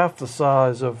about half the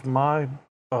size of my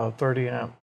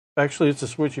 30-amp. Actually, it's a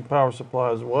switching power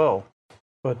supply as well.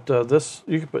 But this,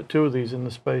 you can put two of these in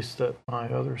the space that my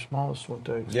other smallest one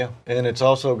takes. Yeah, and it's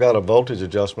also got a voltage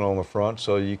adjustment on the front,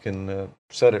 so you can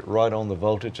set it right on the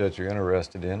voltage that you're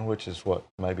interested in, which is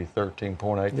maybe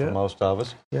 13.8 for most of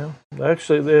us. Yeah,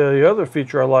 actually, the other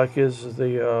feature I like is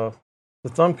the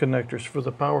thumb connectors for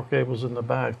the power cables in the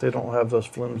back. They don't have those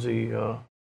flimsy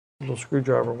little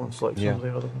screwdriver ones like some of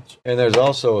the other ones. And there's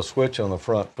also a switch on the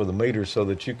front for the meter so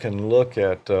that you can look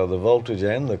at the voltage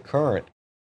and the current.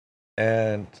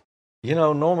 And, you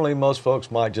know, normally most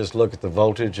folks might just look at the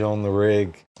voltage on the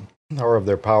rig or of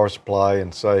their power supply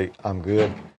and say, I'm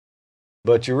good.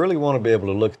 But you really want to be able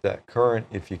to look at that current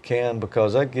if you can,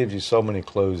 because that gives you so many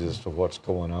clues as to what's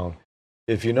going on.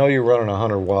 If you know you're running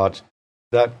 100 watts,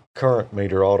 that current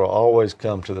meter ought to always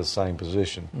come to the same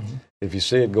position. Mm-hmm. If you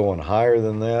see it going higher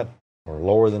than that or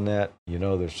lower than that, you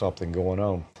know there's something going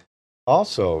on.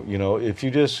 Also, you know, if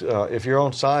you're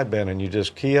on sideband and you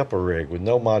just key up a rig with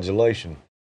no modulation,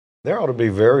 there ought to be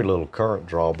very little current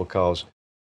draw because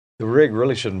the rig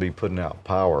really shouldn't be putting out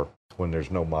power when there's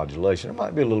no modulation. It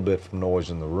might be a little bit from noise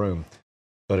in the room,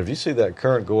 but if you see that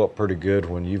current go up pretty good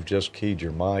when you've just keyed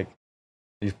your mic,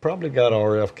 you've probably got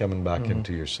RF coming back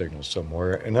into your signal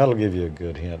somewhere, and that'll give you a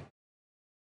good hint.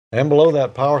 And below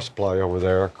that power supply over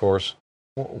there, of course,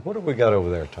 what have we got over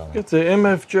there, Tommy? It's the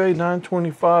MFJ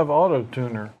 925 auto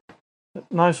tuner.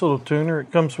 Nice little tuner.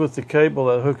 It comes with the cable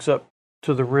that hooks up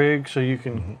to the rig, so you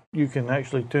can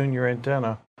actually tune your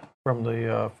antenna from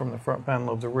the front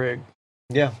panel of the rig.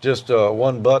 Yeah, just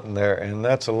one button there, and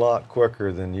that's a lot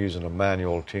quicker than using a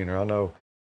manual tuner. I know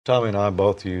Tommy and I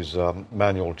both use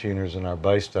manual tuners in our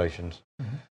base stations,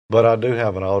 but I do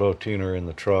have an auto tuner in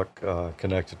the truck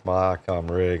connected to my ICOM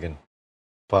rig, and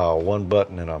file one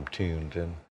button and I'm tuned,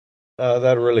 and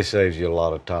that really saves you a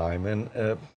lot of time.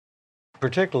 And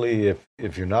particularly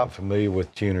if you're not familiar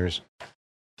with tuners,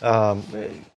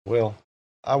 well,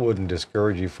 I wouldn't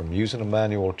discourage you from using a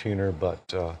manual tuner,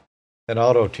 but an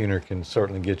auto tuner can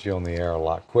certainly get you on the air a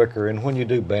lot quicker. And when you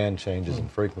do band changes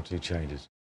and frequency changes,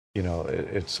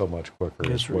 it's so much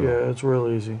quicker as well. Yeah, it's real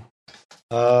easy.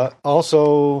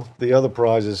 Also, the other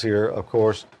prizes here, of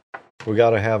course, we got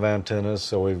to have antennas.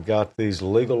 So we've got these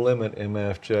legal limit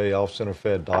MFJ off-center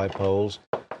fed dipoles,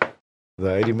 the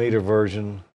 80-meter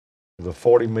version, the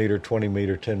 40-meter,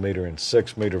 20-meter, 10-meter, and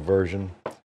 6-meter version.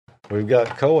 We've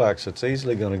got coax that's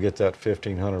easily going to get that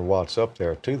 1,500 watts up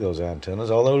there to those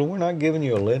antennas, although we're not giving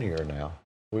you a linear now.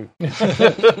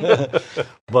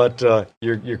 But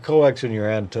your coax and your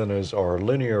antennas are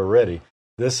linear ready.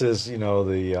 This is, the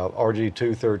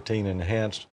RG213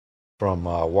 enhanced from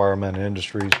Wireman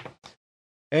Industries.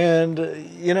 And,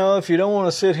 if you don't want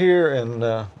to sit here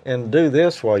and do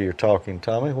this while you're talking,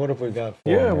 Tommy, what have we got for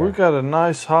you? Yeah, we've got a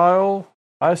nice Heil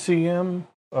ICM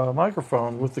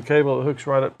microphone with the cable that hooks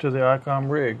right up to the ICOM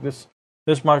rig. This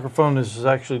microphone is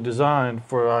actually designed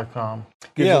for ICOM.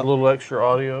 Gives it a little extra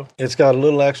audio. It's got a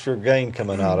little extra gain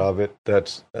coming out of it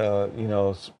that's,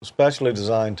 specially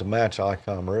designed to match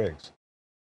ICOM rigs.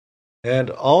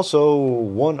 And also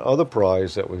one other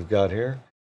prize that we've got here,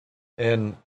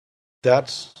 and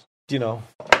that's,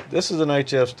 this is an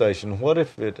HF station. What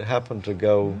if it happened to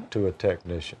go to a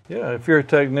technician? Yeah, if you're a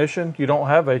technician, you don't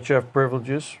have HF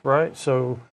privileges, right?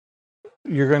 So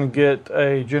you're going to get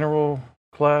a general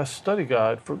class study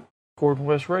guide for Gordon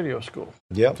West Radio School.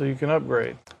 Yep. So you can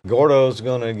upgrade. Gordo's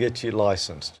going to get you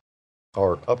licensed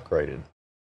or upgraded.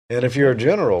 And if you're a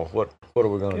general, what are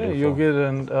we going to do? Yeah, you'll get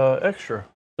an extra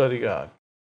study guide.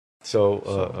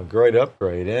 So a great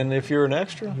upgrade. And if you're an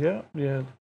extra? Yeah.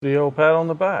 The old pat on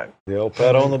the back. The old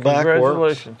pat on the back works.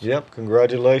 Congratulations. Yep,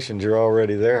 congratulations. You're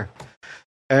already there.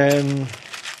 And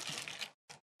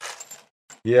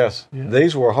yes,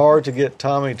 these were hard to get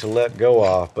Tommy to let go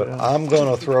of, but I'm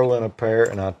going to throw in a pair,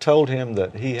 and I told him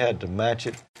that he had to match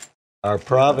it, our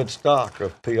private stock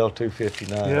of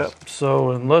PL259s. Yep, so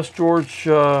unless George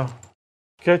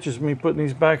catches me putting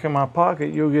these back in my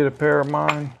pocket, you'll get a pair of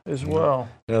mine as well.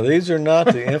 Now, these are not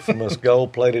the infamous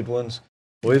gold-plated ones.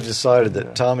 We've decided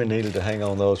that Tommy needed to hang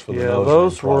on those for the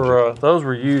nose. Those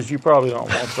were used. You probably don't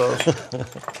want those.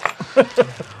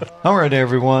 All right,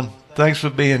 everyone. Thanks for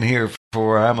being here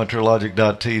for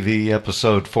AmateurLogic.tv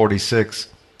episode 46.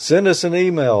 Send us an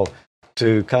email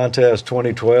to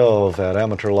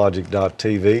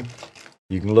contest2012@AmateurLogic.tv.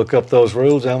 You can look up those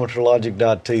rules,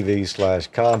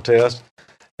 AmateurLogic.tv/contest.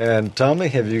 And Tommy,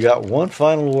 have you got one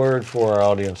final word for our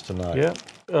audience tonight? Yeah.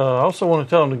 I also want to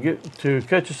tell them to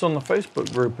catch us on the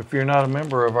Facebook group. If you're not a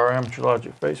member of our Amateur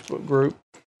Logic Facebook group,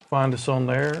 find us on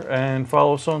there and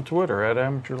follow us on Twitter at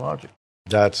Amateur Logic.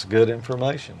 That's good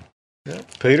information. Yeah.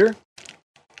 Peter?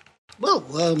 Well,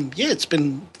 it's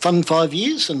been fun 5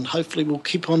 years, and hopefully we'll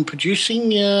keep on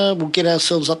producing. We'll get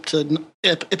ourselves up to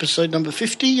episode number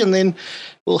 50, and then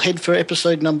we'll head for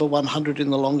episode number 100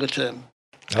 in the longer term.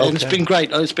 Okay. And it's been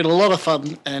great. It's been a lot of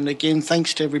fun. And again,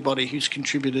 thanks to everybody who's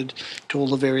contributed to all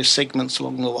the various segments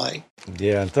along the way.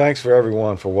 Yeah, and thanks for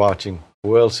everyone for watching.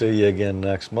 We'll see you again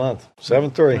next month.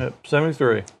 73.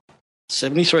 73.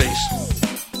 73s.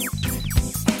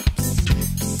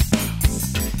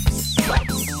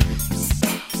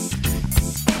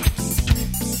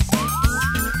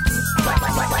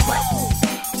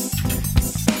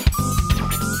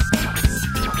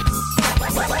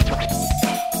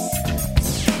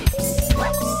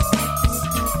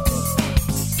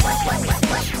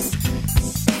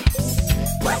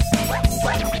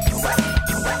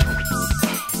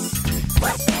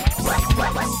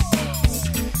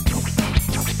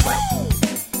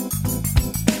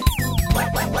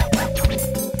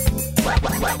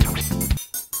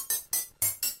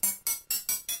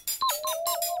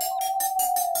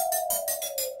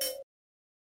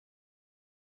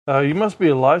 You must be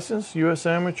a licensed U.S.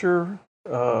 amateur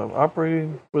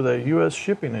operating with a U.S.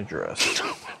 shipping address.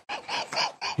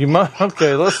 You must.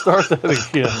 Okay, let's start that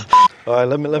again. All right,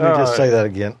 let me just say that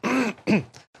again.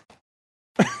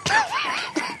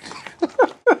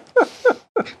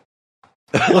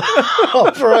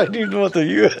 Operating with the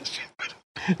U.S.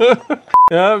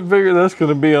 Yeah, I figure that's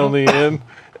going to be on the end.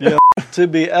 Yeah. To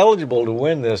be eligible to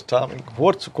win this, Tommy,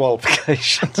 what's the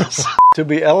qualifications? To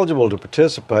be eligible to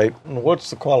participate,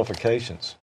 what's the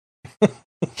qualifications?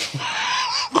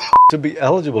 To be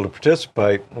eligible to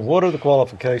participate, what are the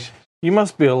qualifications? You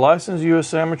must be a licensed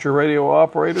U.S. amateur radio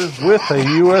operator with a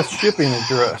U.S. shipping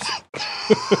address.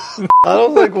 I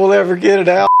don't think we'll ever get it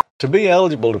out. To be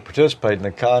eligible to participate in the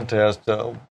contest,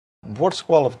 what's the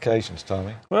qualifications,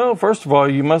 Tommy? Well, first of all,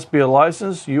 you must be a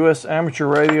licensed U.S. amateur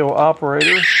radio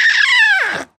operator.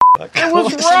 It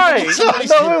was right.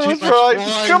 No, it was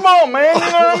right. Come on, man. You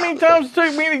know how many times it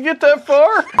took me to get that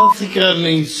far? I think I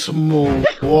need some more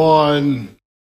wine.